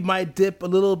 Maybe it might dip a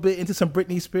little bit into some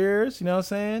Britney Spears. You know what I'm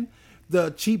saying?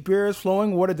 The cheap beer is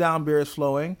flowing, watered down beer is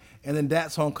flowing, and then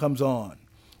that song comes on.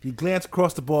 You glance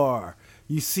across the bar.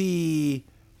 You see,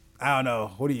 I don't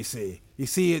know, what do you see? You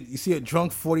see a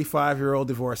drunk 45-year-old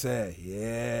divorcee.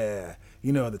 Yeah,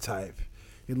 you know the type.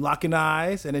 You lock your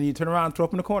eyes, and then you turn around and throw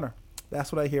up in the corner.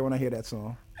 That's what I hear when I hear that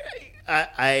song.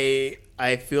 I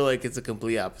feel like it's a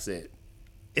complete opposite.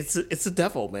 It's the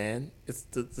devil, man. It's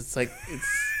like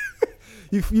it's.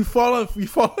 you fallen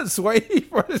sweaty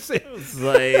for the same. It's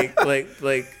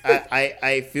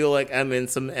I feel like I'm in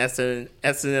some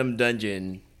S&M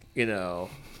dungeon, you know,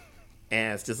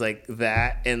 and it's just like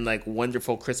that and like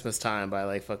Wonderful Christmas Time by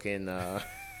like fucking.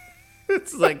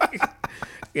 It's like,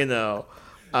 you know.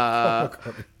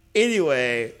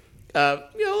 Anyway,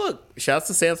 you know, look, shouts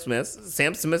to Sam Smith.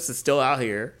 Sam Smith is still out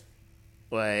here.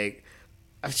 Like,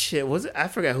 shit, was it? I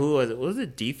forgot who was it. Was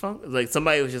it Defunct? Like,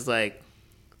 somebody was just like,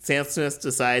 Sam Smith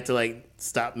decided to like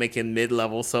stop making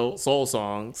mid-level soul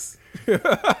songs and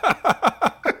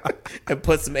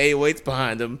put some 808s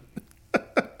behind them.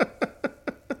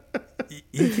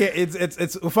 He can't.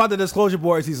 It's without the Disclosure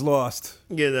Boys, he's lost.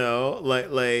 You know, like,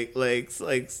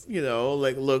 you know,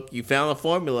 like, look, you found a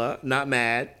formula. Not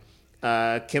mad.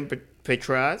 Kim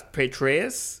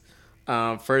Petras,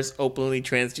 first openly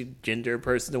transgender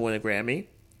person to win a Grammy.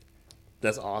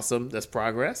 That's awesome. That's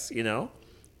progress. You know,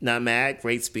 not mad.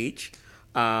 Great speech.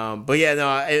 But yeah,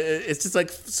 no, it's just like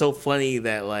so funny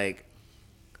that like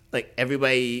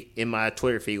everybody in my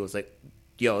Twitter feed was like,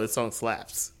 "Yo, this song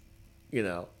slaps." You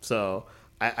know, so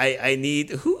I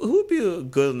need who would be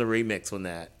good on the remix on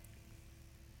that?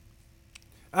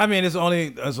 I mean, there's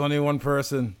only one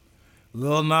person,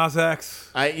 Lil Nas X.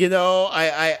 I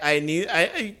need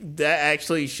that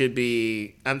actually should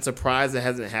be. I'm surprised it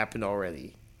hasn't happened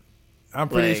already. I'm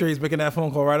pretty sure he's making that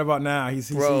phone call right about now.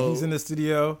 He's in the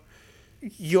studio.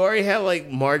 You already have like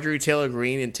Marjorie Taylor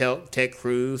Greene and Ted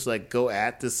Cruz like go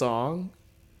at the song.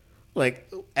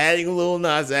 Like adding Lil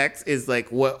Nas X is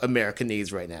like what America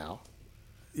needs right now.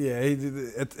 Yeah,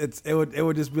 it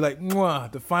would just be like mwah,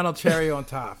 the final cherry on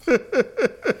top.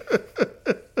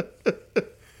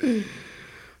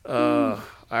 All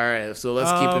right, so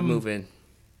let's keep it moving.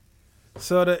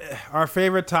 So our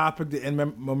favorite topic, the in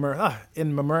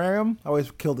memoriam. I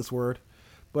always kill this word,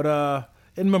 but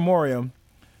in memoriam.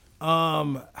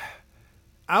 I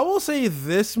will say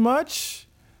this much.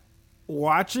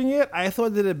 Watching it, I thought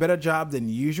it did a better job than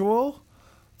usual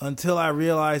until I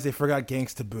realized they forgot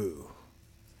Gangsta Boo.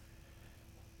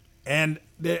 And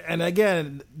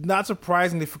again, not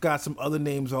surprising they forgot some other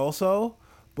names also,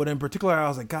 but in particular, I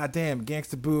was like, God damn,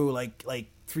 Gangsta Boo, like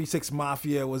 3-6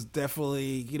 Mafia was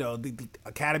definitely, you know, the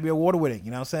Academy Award winning.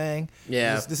 You know what I'm saying?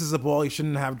 Yeah. This is a ball he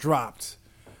shouldn't have dropped.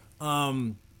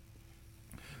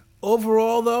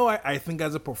 Overall, though, I think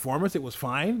as a performance, it was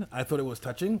fine. I thought it was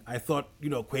touching. I thought, you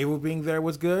know, Quavo being there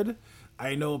was good.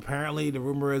 I know apparently the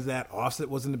rumor is that Offset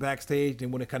was in the backstage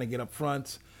and want to kind of get up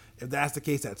front. If that's the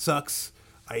case, that sucks.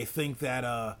 I think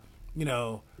that, you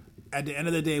know, at the end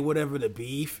of the day, whatever the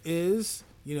beef is,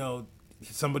 you know,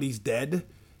 somebody's dead.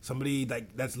 Somebody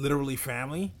like that's literally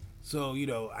family. So, you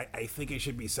know, I think it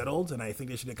should be settled, and I think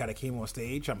they should have kind of came on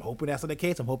stage. I'm hoping that's not the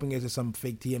case. I'm hoping it's just some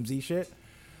fake TMZ shit.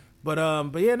 But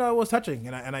yeah, no, it was touching,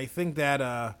 and I think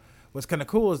that what's kind of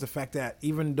cool is the fact that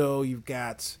even though you've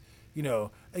got, you know,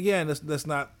 again, let's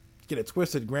not get it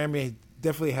twisted. Grammy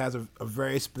definitely has a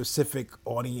very specific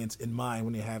audience in mind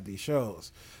when they have these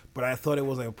shows. But I thought it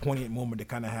was like a poignant moment to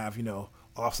kind of have, you know,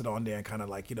 Offset on there and kind of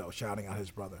like, you know, shouting out his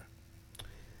brother.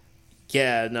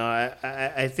 Yeah, no,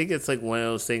 I think it's like one of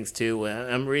those things too. When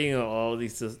I'm reading all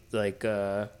these like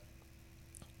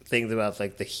things about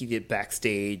like the heated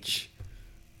backstage,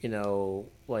 you know,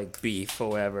 like beef or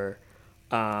whatever.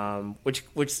 Which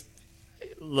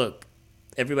look,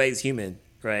 everybody's human,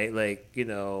 right? Like, you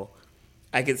know,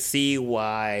 I could see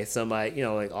why somebody, you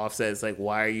know, like Offset is like,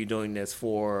 why are you doing this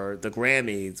for the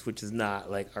Grammys, which is not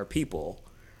like our people,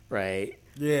 right?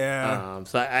 Yeah.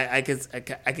 So I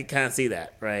could kind of see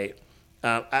that, right?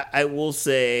 I will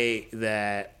say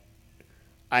that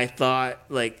I thought,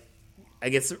 like, I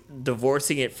guess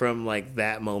divorcing it from like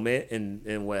that moment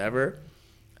and whatever,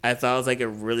 I thought it was like a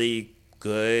really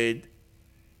good,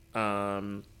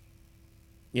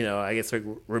 you know, I guess like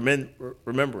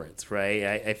remembrance,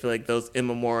 right? I feel like those in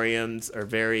memoriams are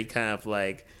very kind of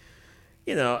like,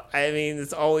 you know, I mean,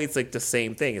 it's always like the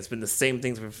same thing. It's been the same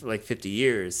thing for like 50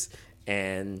 years.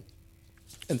 And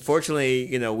unfortunately,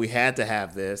 you know, we had to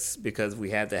have this because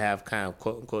we had to have kind of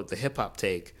quote unquote the hip hop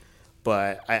take.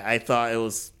 But I thought it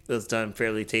was done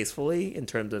fairly tastefully in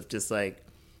terms of just like,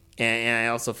 and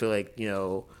I also feel like, you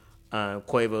know,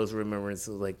 Quavo's remembrance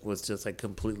was just like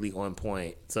completely on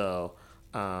point. So,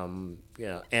 you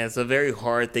know, and it's a very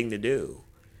hard thing to do.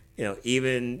 You know,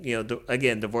 even, you know,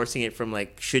 again, divorcing it from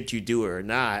like, should you do it or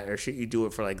not, or should you do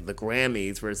it for like the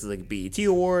Grammys versus like BET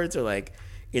Awards, or like,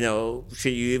 you know,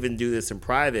 should you even do this in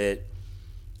private?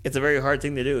 It's a very hard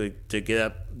thing to do, to get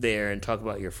up there and talk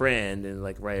about your friend and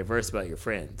like write a verse about your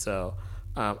friend. So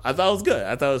I thought it was good.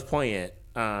 I thought it was poignant.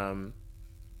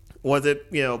 Was it,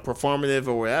 you know, performative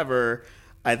or whatever?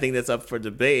 I think that's up for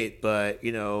debate, but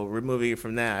removing it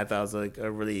from that, I thought it was like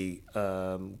a really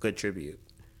good tribute.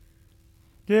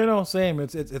 Yeah, no, same.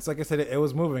 It's like I said, it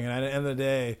was moving, and at the end of the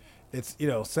day, it's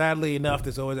sadly enough,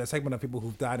 there's always that segment of people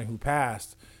who've died and who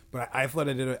passed. But I thought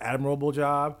they did an admirable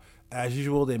job. As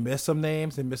usual, they missed some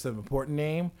names, they missed an important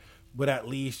name, but at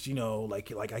least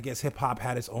like I guess hip hop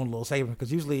had its own little segment,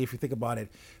 because usually if you think about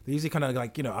it, they usually kind of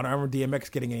like I don't remember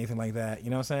DMX getting anything like that. You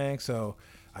know what I'm saying? So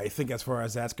I think as far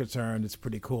as that's concerned, it's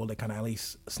pretty cool. They kind of at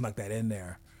least snuck that in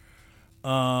there.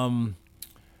 I'll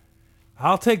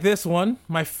take this one.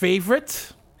 My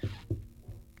favorite.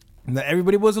 Not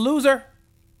everybody was a loser.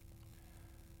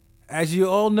 As you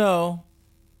all know,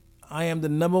 I am the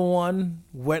number one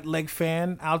Wet Leg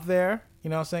fan out there. You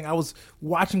know what I'm saying? I was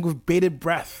watching with bated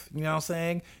breath. You know what I'm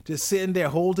saying? Just sitting there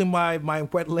holding my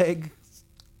Wet Leg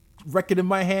record in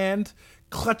my hand,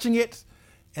 clutching it,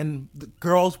 and the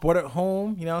girls brought it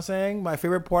home. You know what I'm saying? My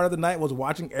favorite part of the night was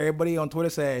watching everybody on Twitter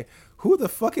say, "Who the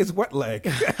fuck is Wet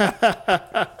Leg?"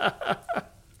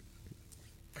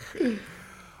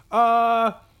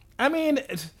 I mean,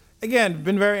 again,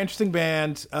 been very interesting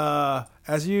band.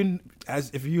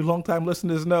 As if you longtime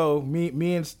listeners know,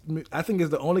 me and I think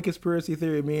is the only conspiracy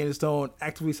theory me and Stone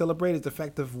actively celebrate is the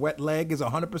fact that Wet Leg is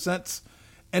 100%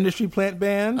 industry plant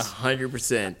bands.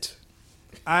 100%.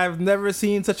 I've never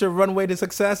seen such a runway to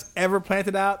success ever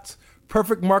planted out.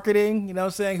 Perfect marketing, you know what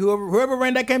I'm saying? Whoever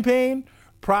ran that campaign,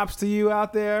 props to you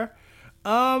out there.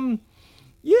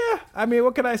 Yeah, I mean,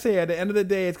 what can I say? At the end of the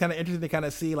day, it's kind of interesting to kind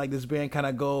of see like this band kind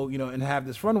of go, and have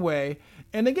this runway.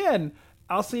 And again,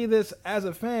 I'll see this as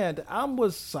a fan. The album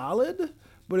was solid,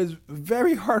 but it's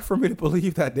very hard for me to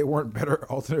believe that there weren't better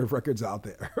alternative records out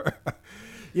there.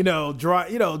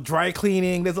 Dry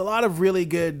cleaning. There's a lot of really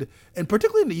good, and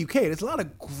particularly in the UK, there's a lot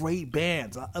of great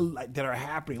bands that are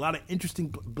happening. A lot of interesting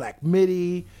Black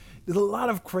MIDI. There's a lot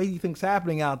of crazy things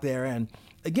happening out there, and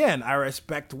again, I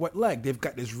respect Wet Leg. They've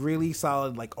got this really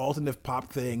solid, like, alternative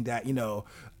pop thing that,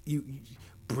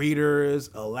 Breeders,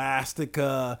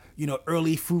 Elastica,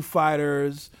 early Foo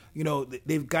Fighters,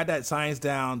 they've got that science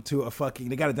down to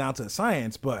they got it down to a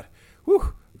science, but,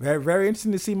 whew, very, very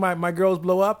interesting to see my girls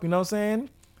blow up, you know what I'm saying?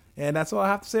 And that's all I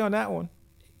have to say on that one.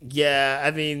 Yeah,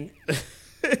 I mean,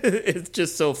 it's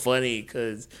just so funny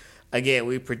because, again,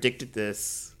 we predicted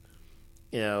this.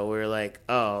 We're like,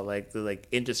 oh, like the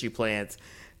industry plants,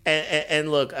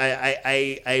 and look,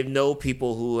 I know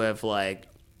people who have like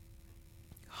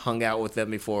hung out with them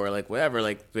before, like whatever,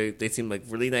 like they seem like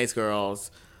really nice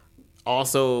girls.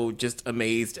 Also, just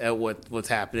amazed at what's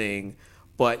happening,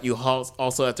 but you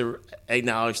also have to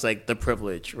acknowledge like the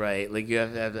privilege, right? Like you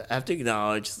have to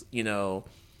acknowledge,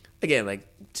 again, like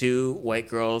two white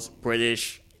girls,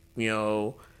 British,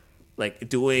 like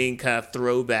doing kind of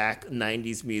throwback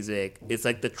 90s music. It's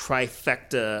like the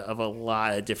trifecta of a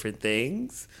lot of different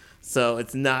things. So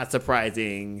it's not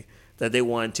surprising that they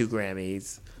won 2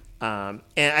 Grammys. And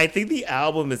I think the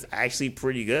album is actually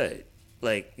pretty good.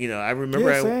 Like, I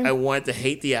remember I wanted to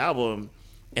hate the album,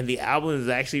 and the album is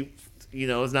actually,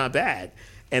 it's not bad.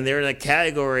 And they're in a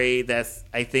category that's,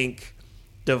 I think,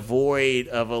 devoid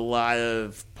of a lot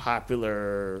of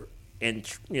popular and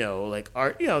like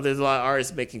art, there's a lot of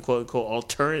artists making quote unquote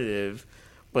alternative,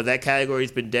 but that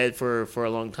category's been dead for a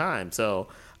long time. So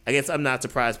I guess I'm not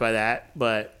surprised by that,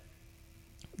 but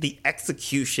the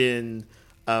execution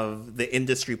of the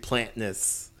industry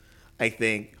plantness, I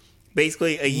think,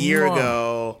 basically a year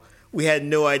ago we had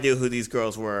no idea who these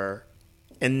girls were,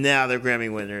 and now they're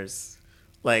Grammy winners.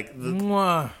 Like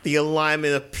the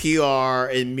alignment of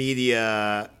PR and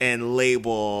media and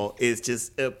label is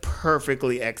just a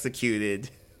perfectly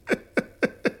executed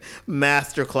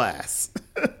masterclass.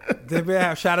 They better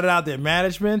have shouted out their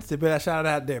management. They better have shouted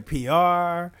out their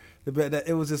PR.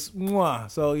 It was just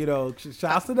So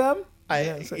shouts to them.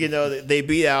 They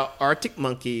beat out Arctic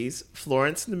Monkeys,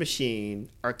 Florence and the Machine,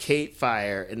 Arcade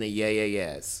Fire, and the Yeah Yeah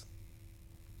Yeahs.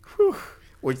 Whew.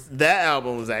 Which that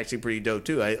album was actually pretty dope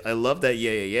too. I love that Yeah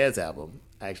Yeah Yeahs album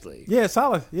actually. Yeah,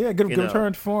 solid. Yeah, good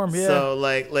return to form. Yeah. So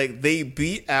like they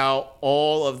beat out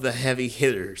all of the heavy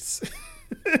hitters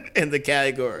in the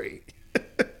category.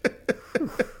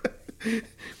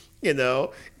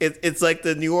 It's like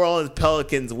the New Orleans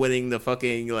Pelicans winning the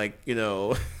fucking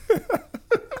the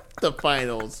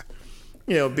finals.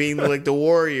 Being like the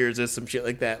Warriors or some shit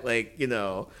like that. Like,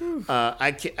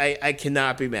 I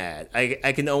cannot be mad.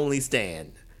 I can only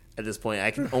stand at this point.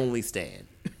 I can only stand.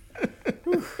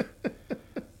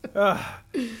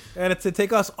 And to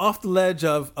take us off the ledge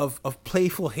of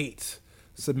playful hate,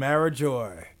 Samara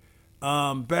Joy.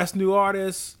 Best new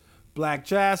artist, black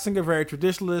jazz singer, very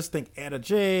traditionalist. Think Etta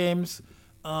James.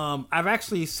 I've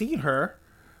actually seen her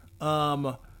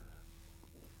I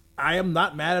am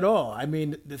not mad at all. I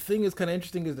mean, the thing is kind of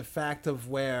interesting is the fact of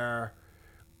where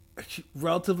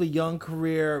relatively young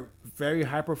career, very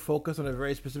hyper focused on a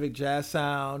very specific jazz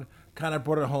sound, kind of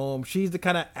brought it home. She's the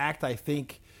kind of act I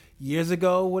think years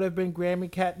ago would have been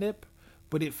Grammy catnip,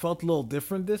 but it felt a little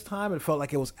different this time. It felt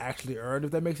like it was actually earned,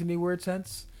 if that makes any weird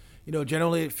sense. You know,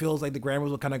 generally it feels like the Grammys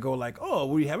will kind of go like, oh,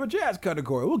 we have a jazz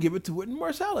category. We'll give it to Wynton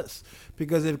Marsalis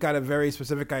because they've got a very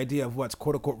specific idea of what's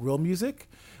quote-unquote real music.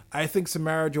 I think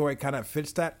Samara Joy kind of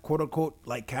fits that quote-unquote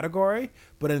like category,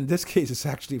 but in this case, it's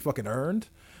actually fucking earned.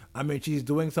 I mean, she's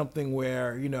doing something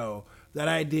where, you know, that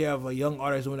idea of a young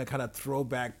artist doing a kind of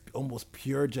throwback, almost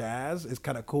pure jazz is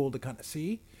kind of cool to kind of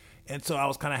see. And so I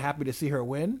was kind of happy to see her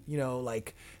win. You know,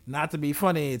 like, not to be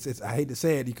funny, it's I hate to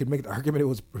say it, you could make the argument it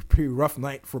was a pretty rough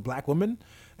night for black women,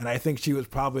 and I think she was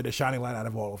probably the shining light out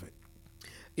of all of it.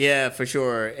 Yeah, for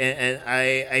sure. And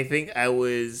I think I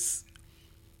was,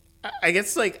 I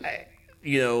guess, like,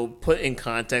 you know, put in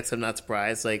context, I'm not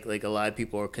surprised. Like a lot of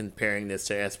people are comparing this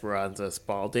to Esperanza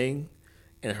Spalding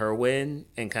and her win,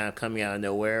 and kind of coming out of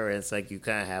nowhere. And it's like you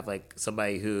kind of have like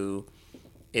somebody who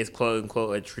is quote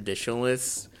unquote a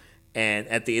traditionalist, and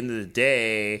at the end of the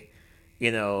day,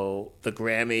 you know, the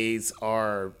Grammys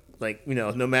are like, you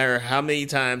know, no matter how many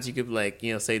times you could like,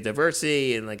 you know, say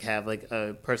diversity and like have like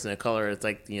a person of color, it's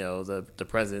like, you know, the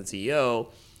president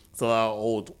CEO, it's a lot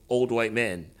of old white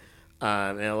men.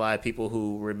 And a lot of people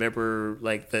who remember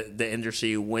like the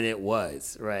industry when it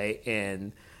was, right?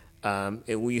 And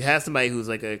when you have somebody who's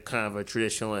like a kind of a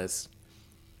traditionalist,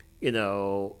 you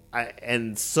know,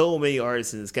 and so many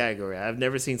artists in this category. I've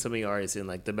never seen so many artists in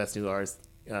like the best new artist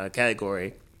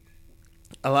category.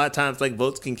 A lot of times, like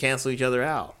votes can cancel each other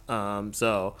out.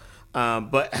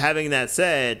 But having that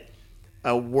said,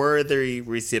 a worthy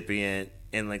recipient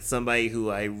and like somebody who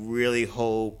I really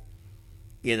hope,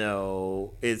 you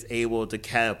know, is able to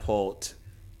catapult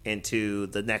into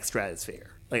the next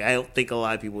stratosphere. Like, I don't think a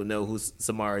lot of people know who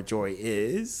Samara Joy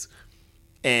is.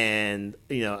 And,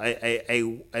 you know,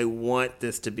 I want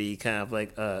this to be kind of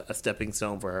like a stepping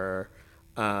stone for her.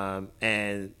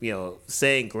 And, you know,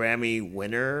 saying Grammy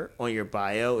winner on your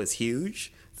bio is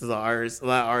huge. There's a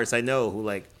lot of artists I know who,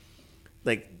 like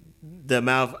the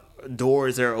amount of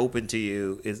doors that are open to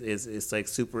you is like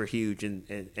super huge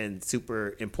and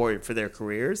super important for their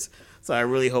careers. So I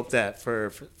really hope that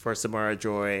for Samara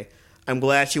Joy. I'm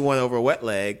glad she won over Wet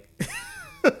Leg.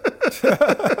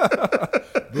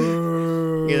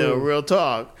 You know, real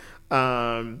talk.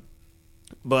 But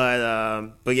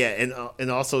yeah,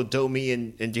 and also Domi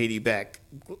and JD Beck.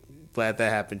 Glad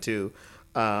that happened too.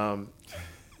 But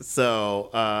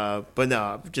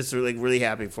no, just really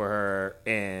happy for her,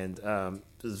 and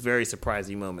it was a very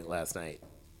surprising moment last night.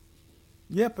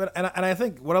 Yep, and I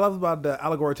think what I love about the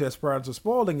allegory to Esperanza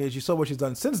Spalding is you saw what she's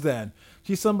done since then.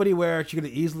 She's somebody where she could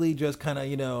easily just kind of,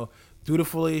 you know,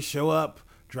 dutifully show up,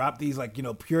 drop these like, you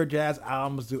know, pure jazz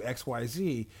albums, do X, Y,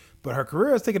 Z. But her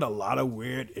career has taken a lot of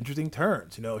weird, interesting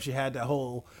turns. You know, she had that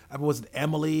whole, was it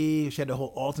Emily? She had the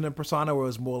whole alternate persona where it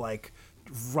was more like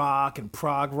rock and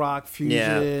prog rock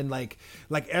fusion. Yeah.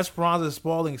 Like Esperanza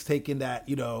Spalding's taken that,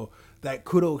 you know, that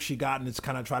kudos she got and it's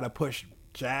kind of trying to push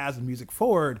jazz and music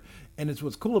forward. And it's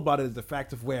what's cool about it is the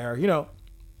fact of where, you know,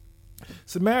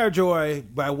 Samara Joy,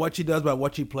 by what she does, by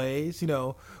what she plays, you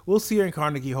know, we'll see her in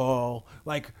Carnegie Hall.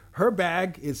 Like, her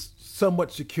bag is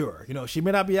somewhat secure. You know, she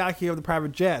may not be out here with the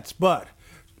private jets, but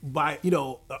by, you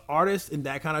know, an artist in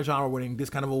that kind of genre winning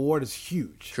this kind of award is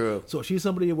huge. True. So she's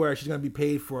somebody where she's going to be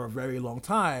paid for a very long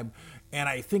time. And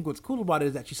I think what's cool about it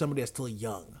is that she's somebody that's still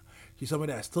young. She's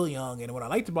somebody that's still young. And what I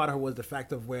liked about her was the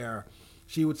fact of where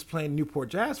she was playing Newport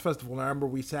Jazz Festival. And I remember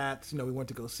we sat, you know, we went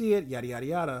to go see it, yada, yada,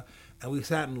 yada. And we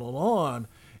sat in the lawn.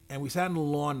 And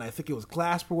I think it was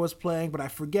Glasper was playing, but I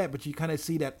forget. But you kind of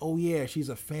see that, oh, yeah, she's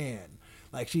a fan.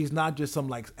 Like, she's not just some,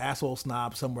 like, asshole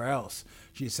snob somewhere else.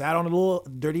 She sat on a little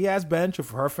dirty-ass bench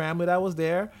with her family that was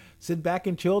there, sit back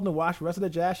and chilled and watched the rest of the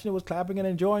jazz. She was clapping and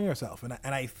enjoying herself. And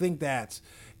I think that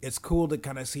it's cool to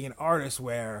kind of see an artist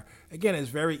where, again, it's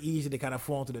very easy to kind of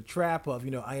fall into the trap of,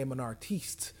 you know, I am an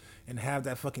artiste and have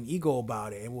that fucking ego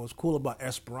about it. And what was cool about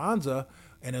Esperanza,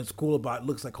 and it's cool about,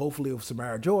 looks like hopefully with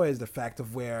Samara Joy, is the fact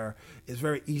of where it's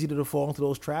very easy to fall into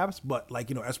those traps. But like,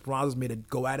 you know, Esperanza's made a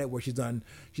go at it where she's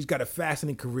got a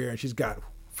fascinating career and she's got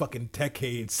fucking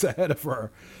decades ahead of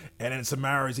her. And then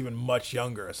Samara is even much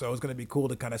younger. So it's going to be cool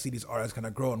to kind of see these artists kind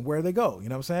of grow and where they go. You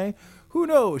know what I'm saying? Who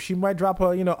knows? She might drop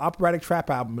a, you know, operatic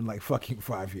trap album in like fucking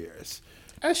 5 years.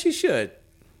 As she should.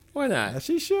 Why not? As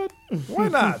she should. Why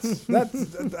not?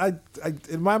 I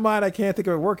in my mind, I can't think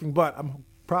of it working, but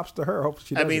props to her. Hope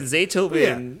she does. I mean,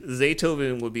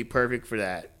 Zaytoven would be perfect for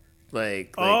that.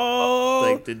 Like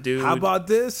the dude. How about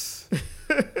this?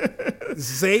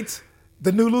 Zayt,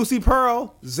 the new Lucy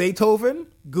Pearl, Zaytoven,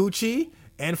 Gucci,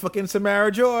 and fucking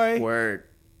Samara Joy. Word.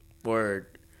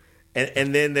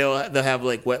 And then they'll have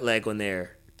like Wet Leg on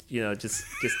there, you know, just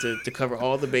to cover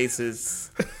all the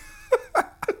bases.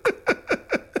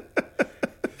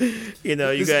 You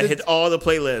know, you gotta hit all the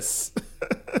playlists.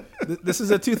 This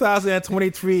is a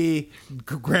 2023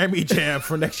 Grammy Jam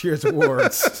for next year's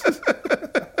awards.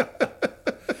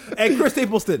 And Chris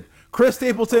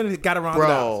Stapleton got around.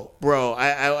 Bro,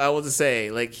 I want to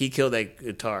say, like, he killed that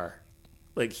guitar.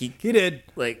 Like he did.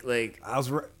 Like I was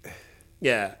right.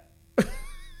 Yeah.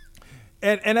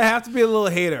 And I have to be a little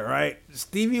hater, right?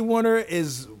 Stevie Wonder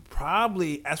is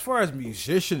probably, as far as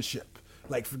musicianship,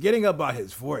 like forgetting about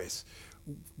his voice,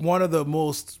 one of the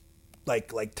most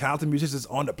like talented musicians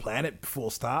on the planet, full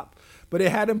stop. But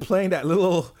it had him playing that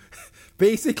little,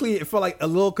 basically it felt like a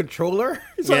little controller.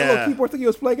 You saw a little keyboard thing he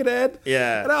was playing at the end?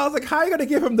 Yeah. And I was like, how are you going to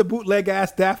give him the bootleg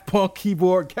ass Daft Punk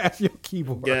keyboard, Casio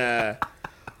keyboard? Yeah.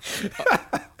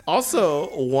 Also,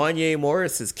 Wanya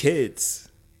Morris's kids.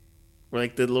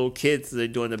 Like the little kids, they're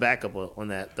doing the backup on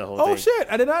that the whole thing. Oh shit!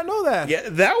 I did not know that. Yeah,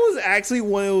 that was actually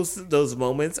one of those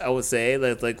moments. I would say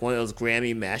that's like one of those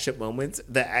Grammy mashup moments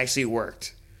that actually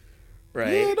worked.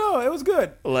 Right? Yeah, no, it was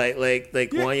good. Like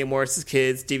Wanya Morris's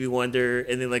kids, Stevie Wonder,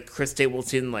 and then like Chris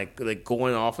Stapleton, like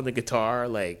going off on the guitar.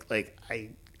 I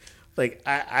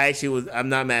actually was. I'm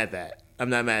not mad at that. I'm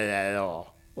not mad at that at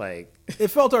all. Like. It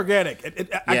felt organic.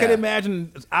 I could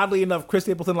imagine, oddly enough, Chris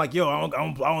Stapleton like, yo, I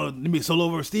want to be solo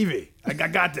over Stevie. I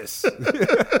got this.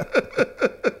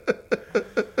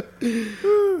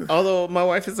 Although my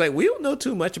wife is like, we don't know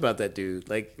too much about that dude.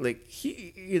 Like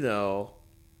he, you know,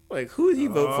 like who did he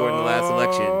vote for in the last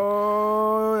election?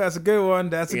 Oh, that's a good one.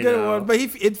 That's a good one. But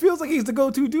it feels like he's the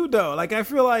go-to dude, though. Like I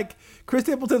feel like Chris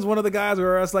Stapleton's one of the guys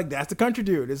where it's like, that's the country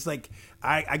dude. It's like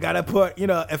I gotta put, you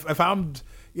know, if I'm,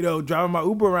 you know, driving my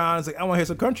Uber around, it's like, I want to hear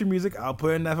some country music, I'll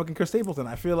put in that fucking Chris Stapleton.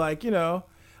 I feel like, you know,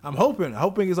 I'm hoping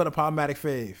he's on a Podomatic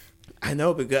fave. I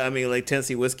know, because, I mean, like,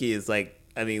 Tennessee Whiskey is, like,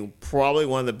 I mean, probably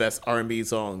one of the best R&B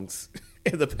songs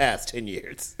in the past 10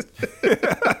 years.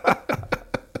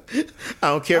 I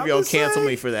don't care if y'all cancel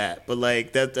me for that, but,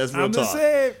 like, that's real talk. I'm just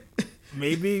saying,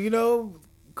 maybe, you know,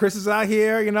 Chris is out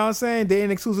here, you know what I'm saying, dating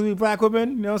exclusively black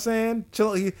women, you know what I'm saying?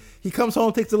 Chill, he comes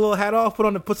home, takes the little hat off,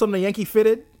 puts on the Yankee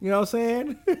fitted, you know what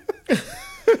I'm saying?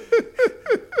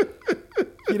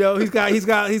 You know, he's got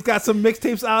some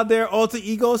mixtapes out there, Alter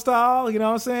Ego style, you know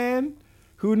what I'm saying?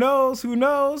 Who knows? You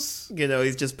know,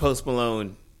 he's just Post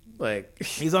Malone. Like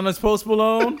he's on his Post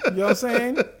Malone, you know what I'm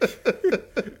saying?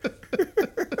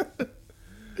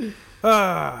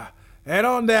 And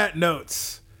on that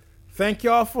note, thank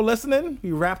y'all for listening.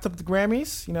 We wrapped up the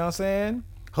Grammys, you know what I'm saying?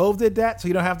 Hove did that, so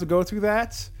you don't have to go through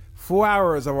that. 4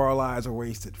 hours of our lives are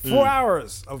wasted. 4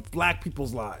 hours of black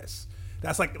people's lives.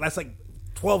 That's like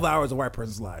 12 hours of white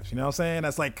person's lives, you know what I'm saying?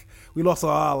 That's like, we lost a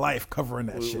lot of life covering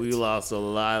that shit. We lost a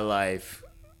lot of life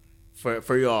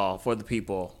for y'all, for the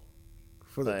people.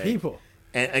 For the people.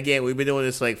 And again, we've been doing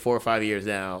this like 4 or 5 years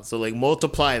now, so like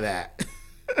multiply that.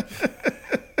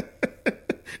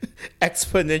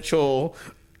 Exponential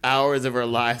hours of our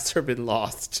lives have been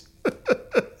lost.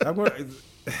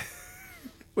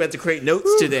 We had to create notes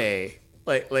today,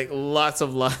 like lots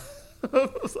of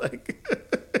like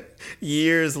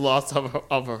years lost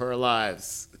of her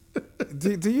lives.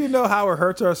 Do you know how it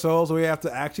hurts our souls when we have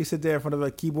to actually sit there in front of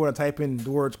a keyboard and type in the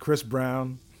words Chris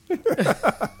Brown?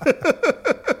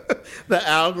 The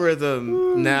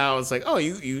algorithm now is like, oh,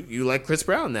 you like Chris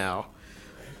Brown now.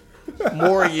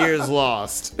 More years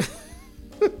lost.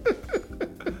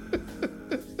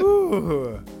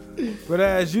 Ooh. But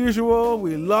as usual,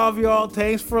 we love y'all.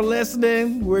 Thanks for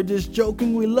listening. We're just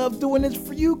joking. We love doing this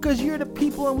for you because you're the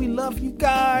people and we love you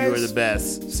guys. You are the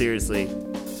best. Seriously.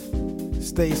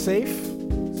 Stay safe.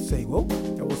 Stay woke.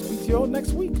 And we'll speak to y'all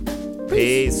next week.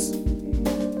 Peace.